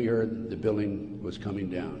thing we heard, the building was coming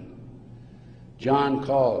down. John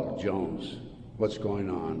called Jones, what's going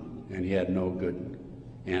on? And he had no good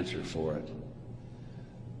answer for it.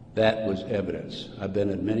 That was evidence. I've been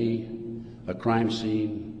at many a crime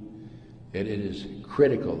scene. It is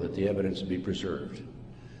critical that the evidence be preserved.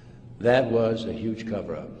 That was a huge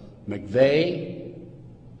cover-up. McVeigh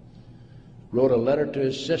wrote a letter to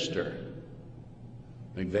his sister.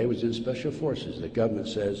 McVeigh was in Special Forces. The government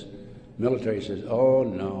says, military says, oh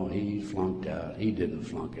no, he flunked out. He didn't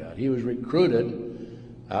flunk out. He was recruited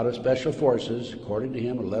out of Special Forces, according to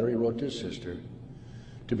him, a letter he wrote to his sister,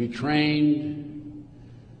 to be trained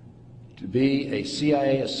to be a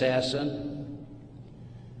CIA assassin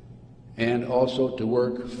and also to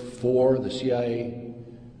work for the CIA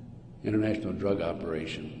international drug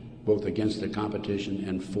operation, both against the competition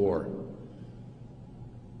and for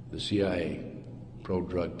the CIA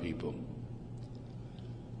pro-drug people.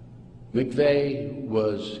 McVeigh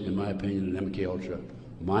was, in my opinion, an MK-Ultra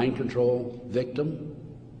mind control victim.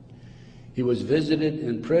 He was visited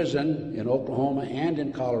in prison in Oklahoma and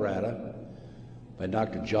in Colorado by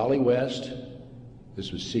Dr. Jolly West.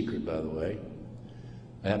 This was secret, by the way.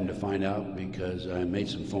 I happened to find out because I made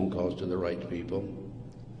some phone calls to the right people.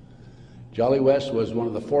 Jolly West was one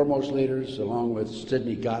of the foremost leaders, along with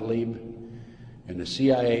Sidney Gottlieb, in the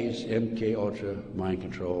CIA's MK-Ultra mind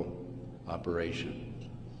control operation.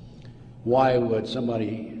 Why would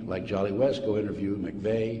somebody like Jolly West go interview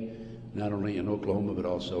McVeigh, not only in Oklahoma but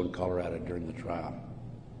also in Colorado during the trial?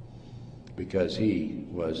 Because he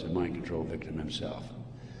was a mind control victim himself.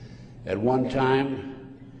 At one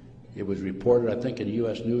time, it was reported, I think in the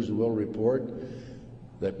U.S. News and World Report,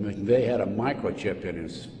 that McVeigh had a microchip in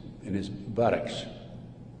his buttocks.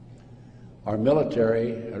 Our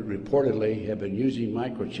military reportedly have been using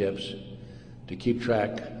microchips to keep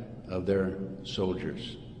track of their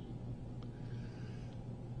soldiers.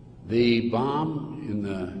 The bomb in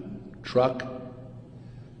the truck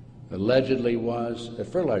allegedly was a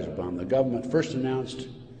fertilizer bomb. The government first announced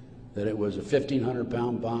that it was a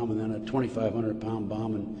 1,500-pound bomb and then a 2,500-pound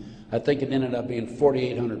bomb, and I think it ended up being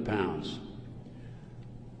 4,800 pounds.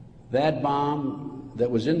 That bomb that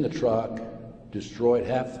was in the truck destroyed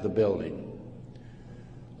half the building.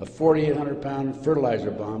 A 4,800-pound fertilizer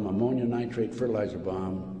bomb, ammonia nitrate fertilizer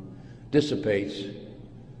bomb, dissipates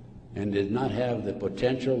and did not have the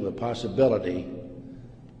potential, the possibility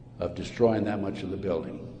of destroying that much of the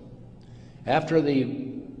building. After the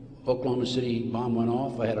Oklahoma City bomb went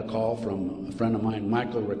off, I had a call from a friend of mine,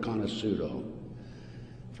 Michael Riconosciuto.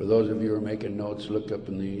 For those of you who are making notes, look up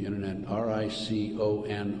in the internet, R-I-C-O-N-O-S-C-I-U-T-O.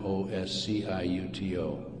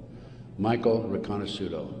 Michael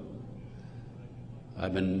Riconosciuto.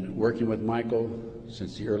 I've been working with Michael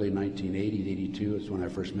since the early 1980s, 82 is when I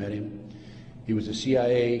first met him. He was a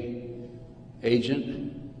CIA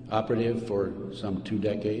agent, operative for some 2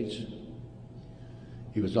 decades.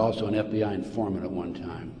 He was also an FBI informant at one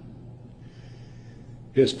time.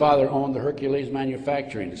 His father owned the Hercules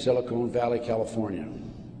Manufacturing in Silicon Valley, California.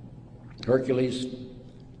 Hercules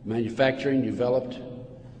Manufacturing developed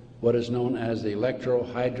what is known as the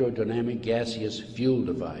electro-hydrodynamic gaseous fuel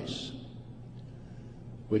device,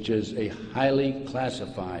 which is a highly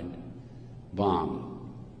classified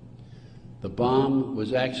bomb. The bomb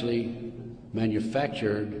was actually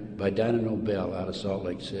manufactured by Dyna Nobel out of Salt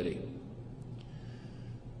Lake City.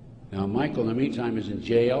 Now, Michael, in the meantime, is in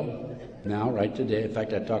jail now, right today. In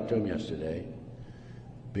fact, I talked to him yesterday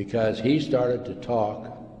because he started to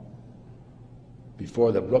talk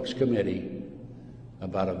before the Brooks Committee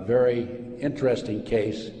about a very interesting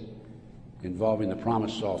case involving the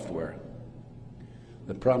Promise software.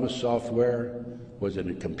 The Promise software was in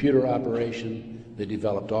a computer operation that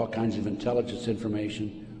developed all kinds of intelligence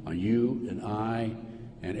information on you and I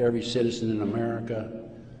and every citizen in America.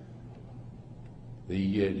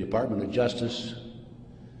 The Department of Justice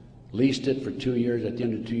leased it for 2 years. At the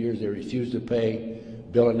end of 2 years, they refused to pay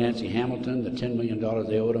Bill and Nancy Hamilton the $10 million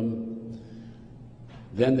they owed them.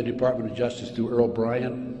 Then the Department of Justice, through Earl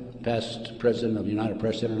Bryant, past president of United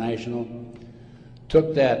Press International,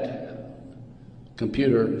 took that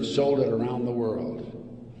computer and sold it around the world.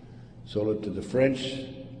 Sold it to the French,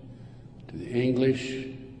 to the English,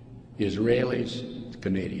 Israelis,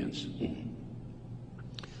 Canadians.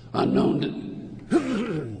 Unknown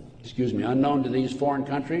to these foreign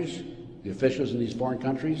countries, the officials in these foreign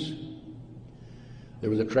countries, there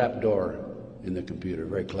was a trap door in the computer.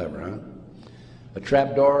 Very clever, huh? A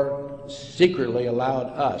trap door secretly allowed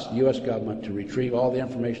us, the U.S. government, to retrieve all the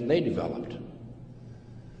information they developed.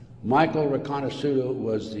 Michael Reconnaissance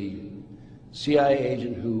was the CIA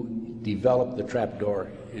agent who developed the trap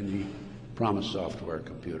door in the Promise software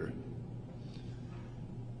computer.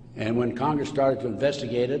 And when Congress started to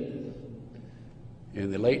investigate it,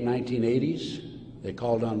 in the late 1980s, they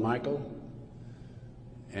called on Michael,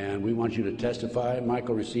 and we want you to testify.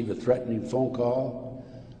 Michael received a threatening phone call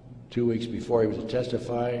 2 weeks before he was to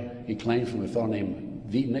testify. He claimed from a fellow named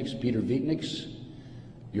Vietnix, Peter Vietnix,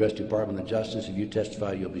 U.S. Department of Justice, if you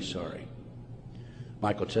testify, you'll be sorry.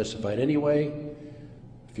 Michael testified anyway.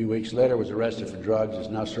 A few weeks later, was arrested for drugs, is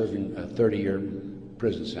now serving a 30-year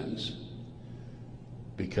prison sentence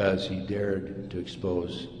because he dared to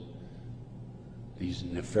expose these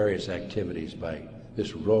nefarious activities by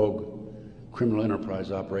this rogue criminal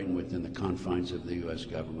enterprise operating within the confines of the U.S.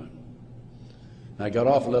 government. And I got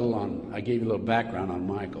off a little on, I gave you a little background on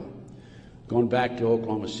Michael. Going back to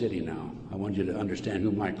Oklahoma City now, I want you to understand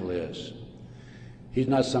who Michael is. He's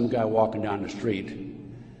not some guy walking down the street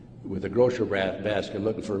with a grocery basket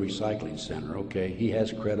looking for a recycling center, okay? He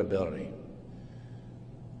has credibility.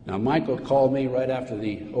 Now, Michael called me right after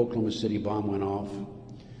the Oklahoma City bomb went off,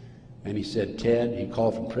 and he said, Ted, he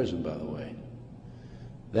called from prison, by the way,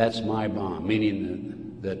 that's my bomb,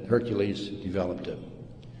 meaning that Hercules developed it.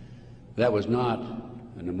 That was not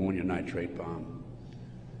an ammonium nitrate bomb.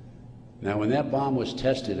 Now, when that bomb was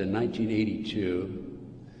tested in 1982,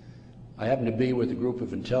 I happened to be with a group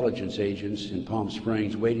of intelligence agents in Palm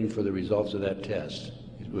Springs waiting for the results of that test.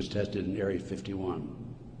 It was tested in Area 51.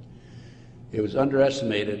 It was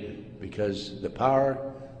underestimated because the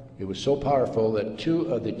power, it was so powerful that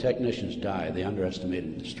 2 of the technicians died. They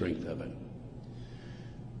underestimated the strength of it.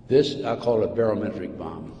 This, I'll call it a barometric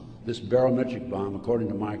bomb. This barometric bomb, according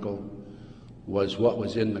to Michael, was what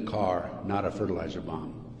was in the car, not a fertilizer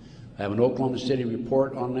bomb. I have an Oklahoma City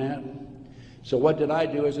report on that. So what did I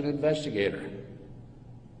do as an investigator?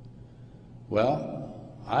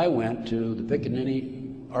 Well, I went to the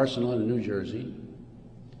Pickaninny Arsenal in New Jersey,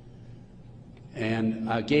 and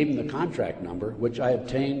I gave him the contract number, which I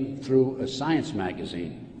obtained through a science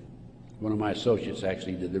magazine. One of my associates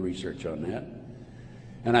actually did the research on that.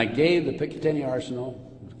 And I gave the Picatinny Arsenal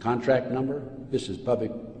the contract number. This is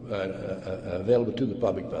public, available to the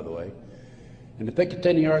public, by the way. And the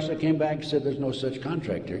Picatinny Arsenal came back and said there's no such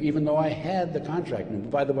contract here, even though I had the contract number.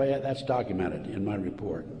 By the way, that's documented in my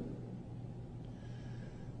report.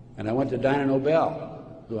 And I went to Dyna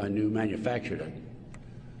Nobel, who I knew manufactured it,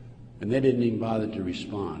 and they didn't even bother to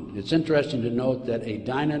respond. It's interesting to note that a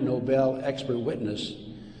Dyna Nobel expert witness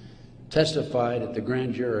testified at the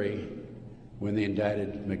grand jury when they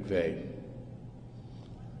indicted McVeigh.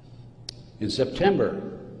 In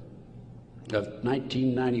September of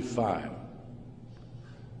 1995,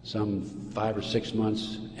 some 5 or 6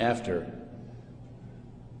 months after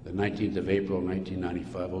the 19th of April,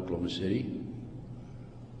 1995, Oklahoma City,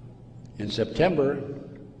 In September,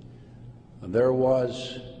 there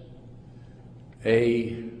was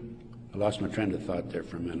I lost my train of thought there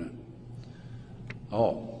for a minute.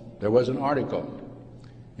 Oh, there was an article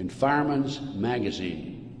in Fireman's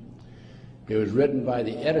Magazine. It was written by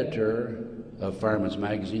the editor of Fireman's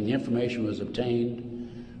Magazine. The information was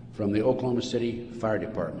obtained from the Oklahoma City Fire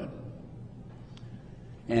Department.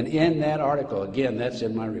 And in that article, again, that's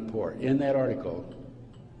in my report, in that article,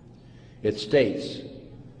 it states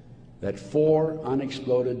that 4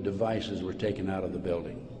 unexploded devices were taken out of the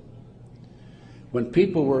building. When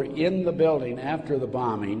people were in the building after the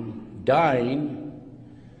bombing, dying,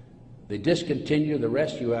 they discontinued the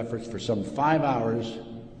rescue efforts for some 5 hours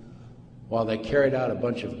while they carried out a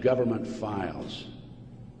bunch of government files,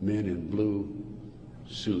 men in blue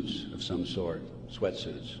suits of some sort,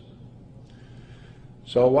 sweatsuits.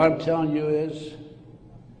 So what I'm telling you is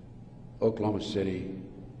Oklahoma City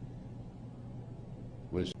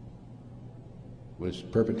was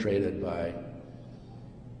perpetrated by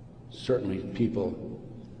certainly people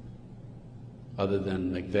other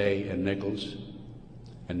than McVeigh and Nichols,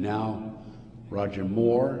 and now Roger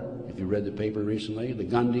Moore, if you read the paper recently, the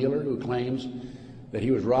gun dealer who claims that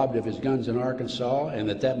he was robbed of his guns in Arkansas and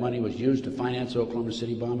that money was used to finance the Oklahoma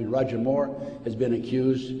City bombing. Roger Moore has been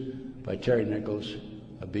accused by Terry Nichols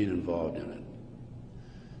of being involved in it.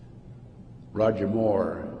 Roger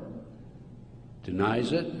Moore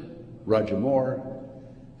denies it. Roger Moore,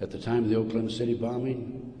 at the time of the Oklahoma City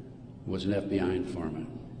bombing, was an FBI informant.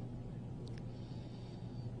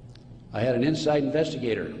 I had an inside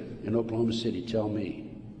investigator in Oklahoma City tell me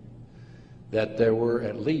that there were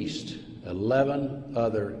at least 11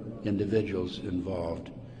 other individuals involved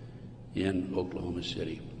in Oklahoma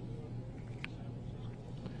City.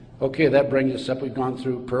 Okay, that brings us up. We've gone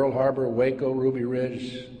through Pearl Harbor, Waco, Ruby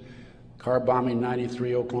Ridge, car bombing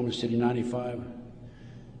 93, Oklahoma City 95.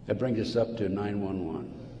 That brings us up to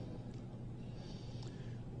 9/11.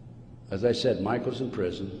 As I said, Michael's in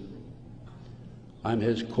prison. I'm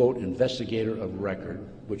his, quote, investigator of record,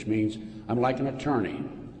 which means I'm like an attorney.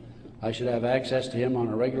 I should have access to him on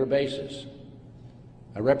a regular basis.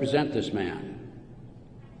 I represent this man.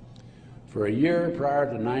 For a year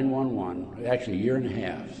prior to 9/11, actually a year and a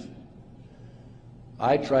half,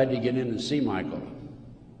 I tried to get in and see Michael.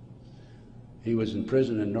 He was in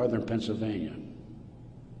prison in northern Pennsylvania.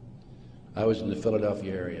 I was in the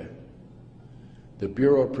Philadelphia area. The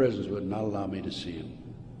Bureau of Prisons would not allow me to see him.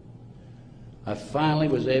 I finally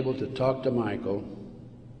was able to talk to Michael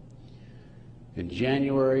in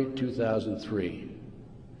January 2003.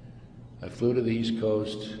 I flew to the East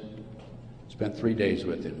Coast, spent 3 days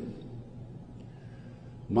with him.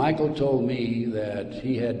 Michael told me that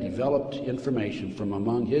he had developed information from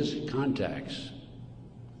among his contacts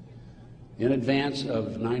in advance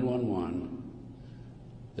of 9/11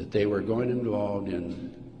 that they were going involved in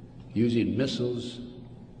using missiles,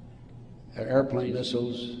 airplane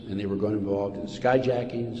missiles, and they were going involved in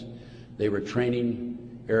skyjackings. They were training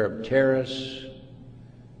Arab terrorists,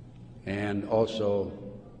 and also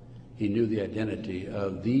he knew the identity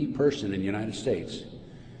of the person in the United States,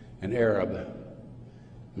 an Arab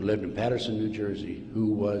who lived in Paterson, New Jersey,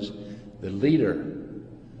 who was the leader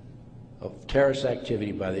of terrorist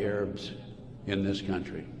activity by the Arabs in this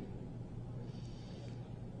country.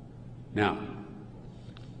 Now,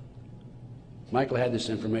 Michael had this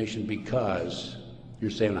information because,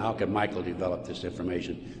 you're saying, how could Michael develop this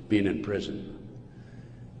information being in prison?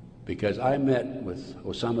 Because I met with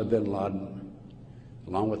Osama bin Laden,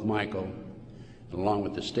 along with Michael, along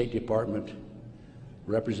with the State Department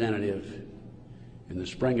representative in the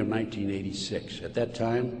spring of 1986. At that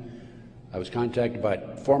time, I was contacted by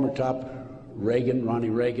former top Ronnie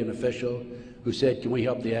Reagan official who said, can we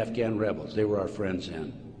help the Afghan rebels? They were our friends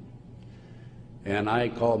then. And I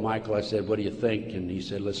called Michael, I said, what do you think? And he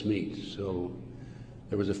said, let's meet. So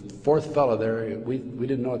there was a fourth fellow there. We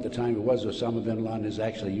didn't know at the time it was Osama bin Laden. Has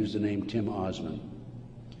actually used the name Tim Osman,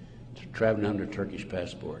 traveling under a Turkish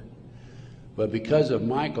passport. But because of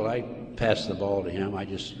Michael, I passed the ball to him. I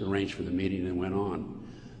just arranged for the meeting and went on.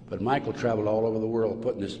 But Michael traveled all over the world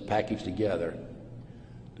putting this package together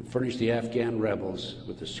to furnish the Afghan rebels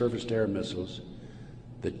with the surface-to-air missiles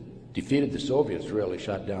that defeated the Soviets, really,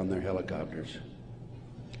 shot down their helicopters.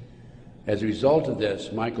 As a result of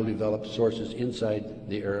this, Michael developed sources inside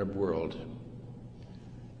the Arab world.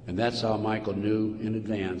 And that's how Michael knew in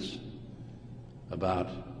advance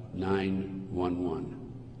about 9/11.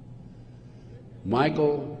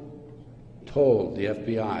 Michael told the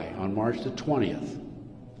FBI on March the 20th,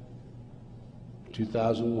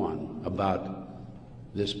 2001, about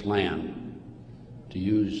this plan to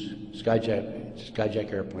use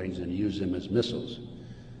skyjack airplanes and use them as missiles.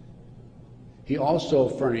 He also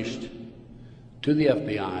furnished to the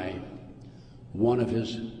FBI one of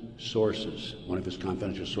his sources, one of his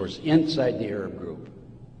confidential sources inside the Arab group.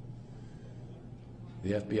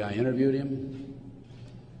 The FBI interviewed him,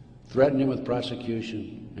 threatened him with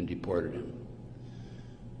prosecution, and deported him.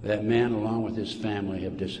 That man, along with his family,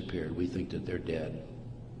 have disappeared. We think that they're dead.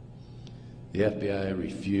 The FBI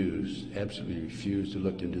refused, absolutely refused to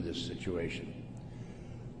look into this situation.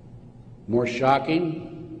 More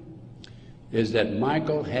shocking is that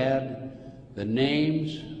Michael had the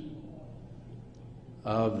names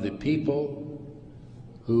of the people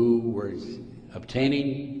who were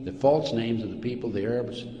obtaining the false names of the people, the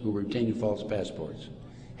Arabs who were obtaining false passports.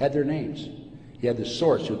 Had their names. He had the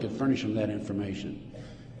source who could furnish him that information.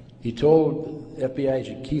 He told FBI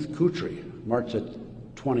agent Keith Kutry, March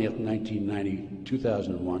 20th,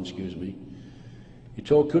 2001, excuse me. He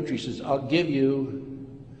told Kutry, he says, I'll give you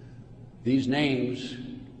these names,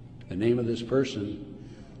 the name of this person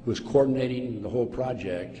who was coordinating the whole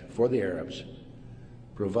project for the Arabs,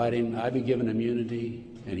 providing I be given immunity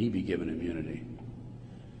and he be given immunity.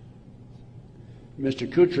 Mr.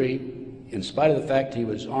 Kutry, in spite of the fact he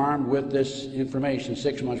was armed with this information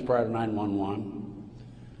 6 months prior to 9/11,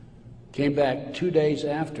 came back 2 days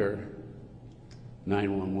after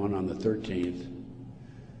 9/11 on the 13th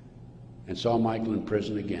and saw Michael in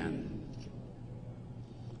prison again.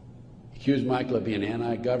 Accused Michael of being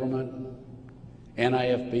anti-government,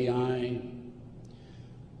 anti-FBI,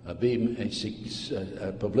 being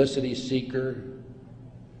a publicity seeker,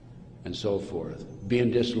 and so forth,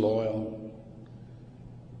 being disloyal.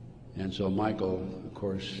 And so Michael, of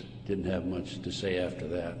course, didn't have much to say after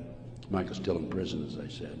that. Michael's still in prison, as I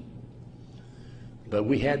said. But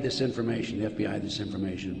we had this information, the FBI had this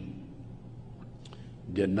information,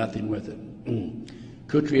 did nothing with it.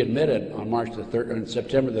 Kutry admitted on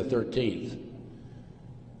September the 13th,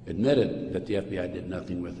 admitted that the FBI did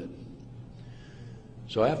nothing with it.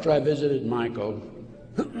 So after I visited Michael,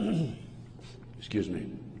 excuse me,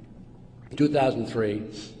 2003,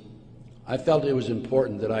 I felt it was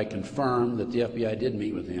important that I confirm that the FBI did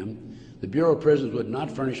meet with him. The Bureau of Prisons would not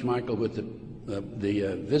furnish Michael with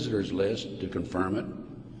the visitors list to confirm it.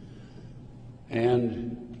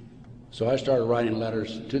 And so I started writing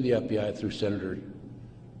letters to the FBI through Senator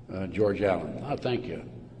George Allen. Oh, thank you.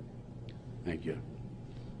 Thank you.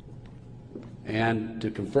 And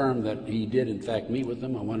to confirm that he did in fact meet with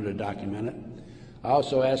them, I wanted to document it. I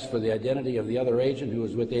also asked for the identity of the other agent who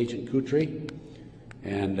was with Agent Kutry.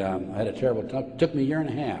 And I had a terrible time. It took me a year and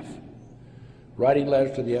a half writing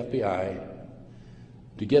letters to the FBI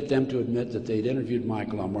to get them to admit that they'd interviewed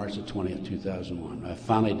Michael on March the 20th, 2001. I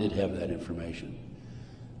finally did have that information.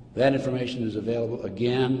 That information is available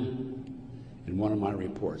again in one of my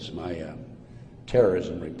reports, my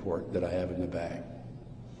terrorism report that I have in the back.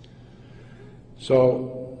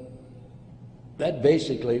 So that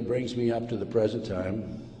basically brings me up to the present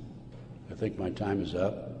time. I think my time is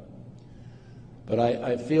up. But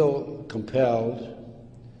I feel compelled,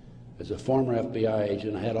 as a former FBI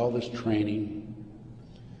agent, I had all this training,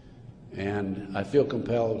 and I feel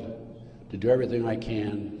compelled to do everything I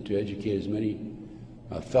can to educate as many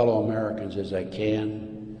fellow Americans as I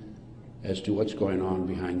can as to what's going on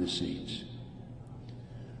behind the scenes.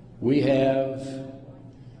 We have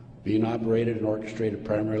been operated and orchestrated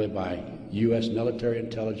primarily by U.S. military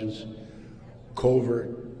intelligence, covert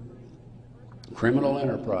criminal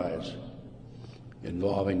enterprise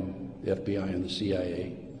involving the FBI and the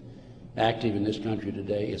CIA, active in this country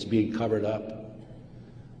today. It's being covered up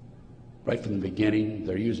right from the beginning.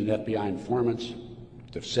 They're using FBI informants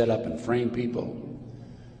to set up and frame people.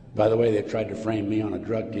 By the way, they tried to frame me on a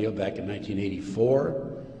drug deal back in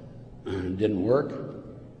 1984, and didn't work.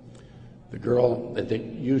 The girl that they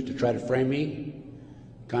used to try to frame me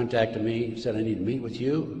contacted me, said, I need to meet with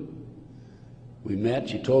you. We met,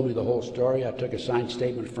 she told me the whole story. I took a signed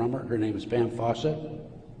statement from her. Her name is Pam Fawcett.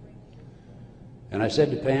 And I said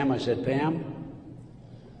to Pam, Pam,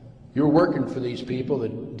 you're working for these people, the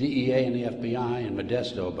DEA and the FBI in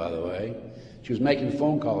Modesto, by the way. She was making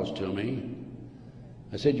phone calls to me.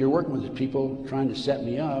 I said, you're working with these people trying to set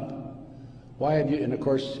me up. Why have you, and of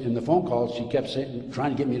course, in the phone calls, she kept saying,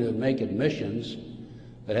 trying to get me to make admissions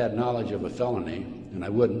that had knowledge of a felony, and I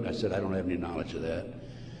wouldn't. I said, I don't have any knowledge of that.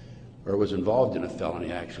 Or was involved in a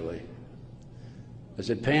felony, actually. I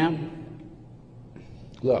said, Pam,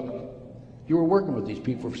 look, you were working with these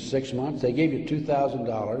people for 6 months. They gave you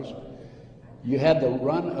 $2,000. You had the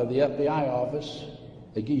run of the FBI office.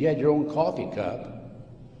 You had your own coffee cup.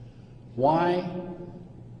 Why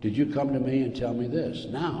did you come to me and tell me this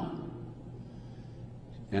now?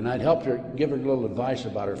 And I'd helped her, give her a little advice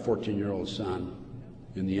about her 14-year-old son.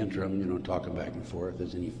 in the interim, you know, talking back and forth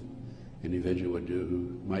as any individual would do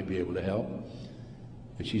who might be able to help.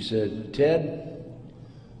 And she said, Ted,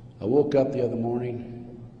 I woke up the other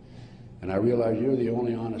morning and I realized you're the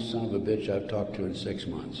only honest son of a bitch I've talked to in 6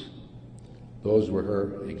 months. Those were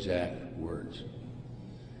her exact words.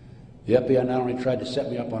 The FBI not only tried to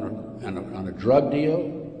set me up on a drug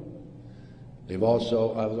deal, I've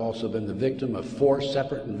also been the victim of 4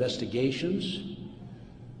 separate investigations.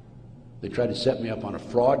 They tried to set me up on a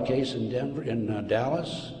fraud case in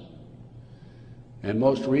Dallas. And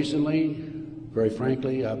most recently, very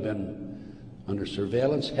frankly, I've been under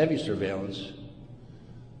surveillance, heavy surveillance.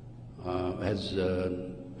 I've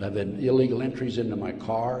had illegal entries into my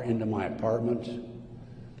car, into my apartment.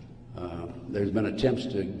 There's been attempts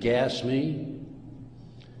to gas me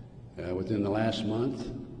within the last month.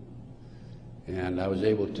 And I was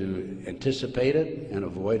able to anticipate it and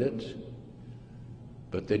avoid it.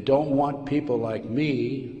 But they don't want people like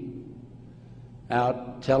me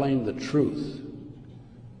out telling the truth.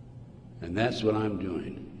 And that's what I'm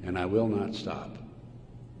doing. And I will not stop.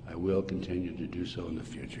 I will continue to do so in the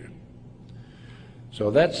future.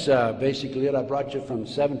 So that's basically it. I brought you from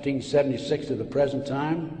 1776 to the present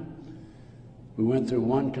time. We went through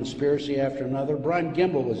one conspiracy after another. Brian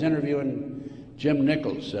Gimbel was interviewing Jim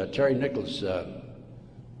Nichols, Terry Nichols'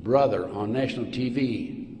 brother, on national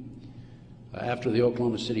TV after the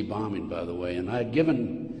Oklahoma City bombing, by the way. And I had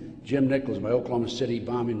given Jim Nichols my Oklahoma City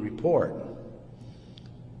bombing report.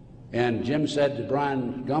 And Jim said to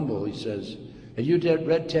Brian Gimbel, he says, have you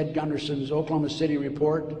read Ted Gunderson's Oklahoma City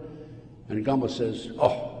report? And Gimbel says,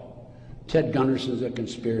 oh, Ted Gunderson's a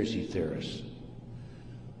conspiracy theorist.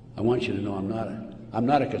 I want you to know I'm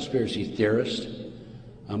not a conspiracy theorist.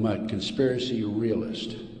 I'm a conspiracy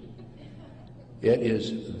realist. It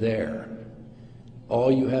is there.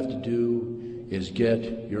 All you have to do is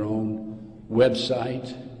get your own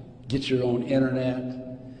website, get your own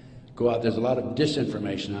internet, go out. There's a lot of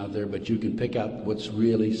disinformation out there, but you can pick out what's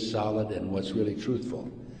really solid and what's really truthful.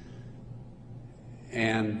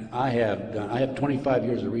 And I have 25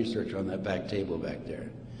 years of research on that back table back there.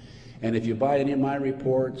 And if you buy any of my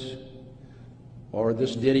reports or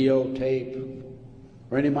this videotape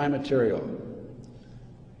or any of my material,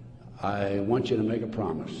 I want you to make a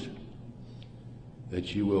promise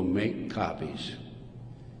that you will make copies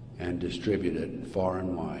and distribute it far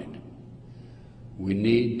and wide. We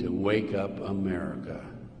need to wake up America.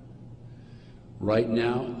 Right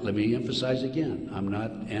now, let me emphasize again, I'm not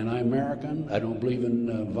anti-American. I don't believe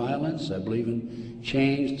in violence. I believe in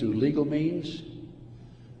change through legal means.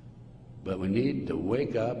 But we need to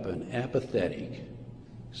wake up an apathetic,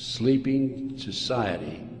 sleeping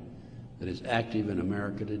society that is active in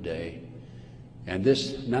America today. And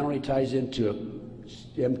this not only ties into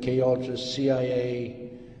MK Ultra,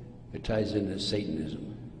 CIA, it ties into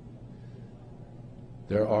Satanism.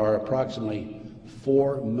 There are approximately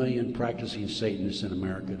 4 million practicing Satanists in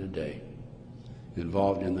America today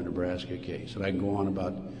involved in the Nebraska case. And I can go on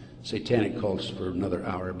about satanic cults for another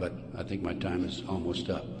hour, but I think my time is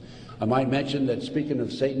almost up. I might mention that, speaking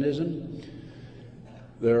of Satanism,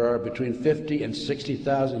 there are between 50 and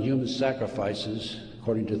 60,000 human sacrifices,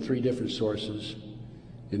 according to 3 different sources,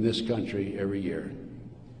 in this country every year.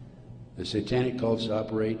 The satanic cults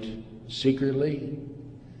operate secretly.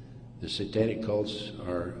 The satanic cults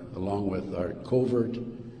are, along with our covert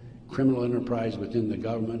criminal enterprise within the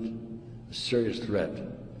government, a serious threat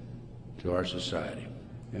to our society.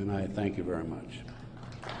 And I thank you very much.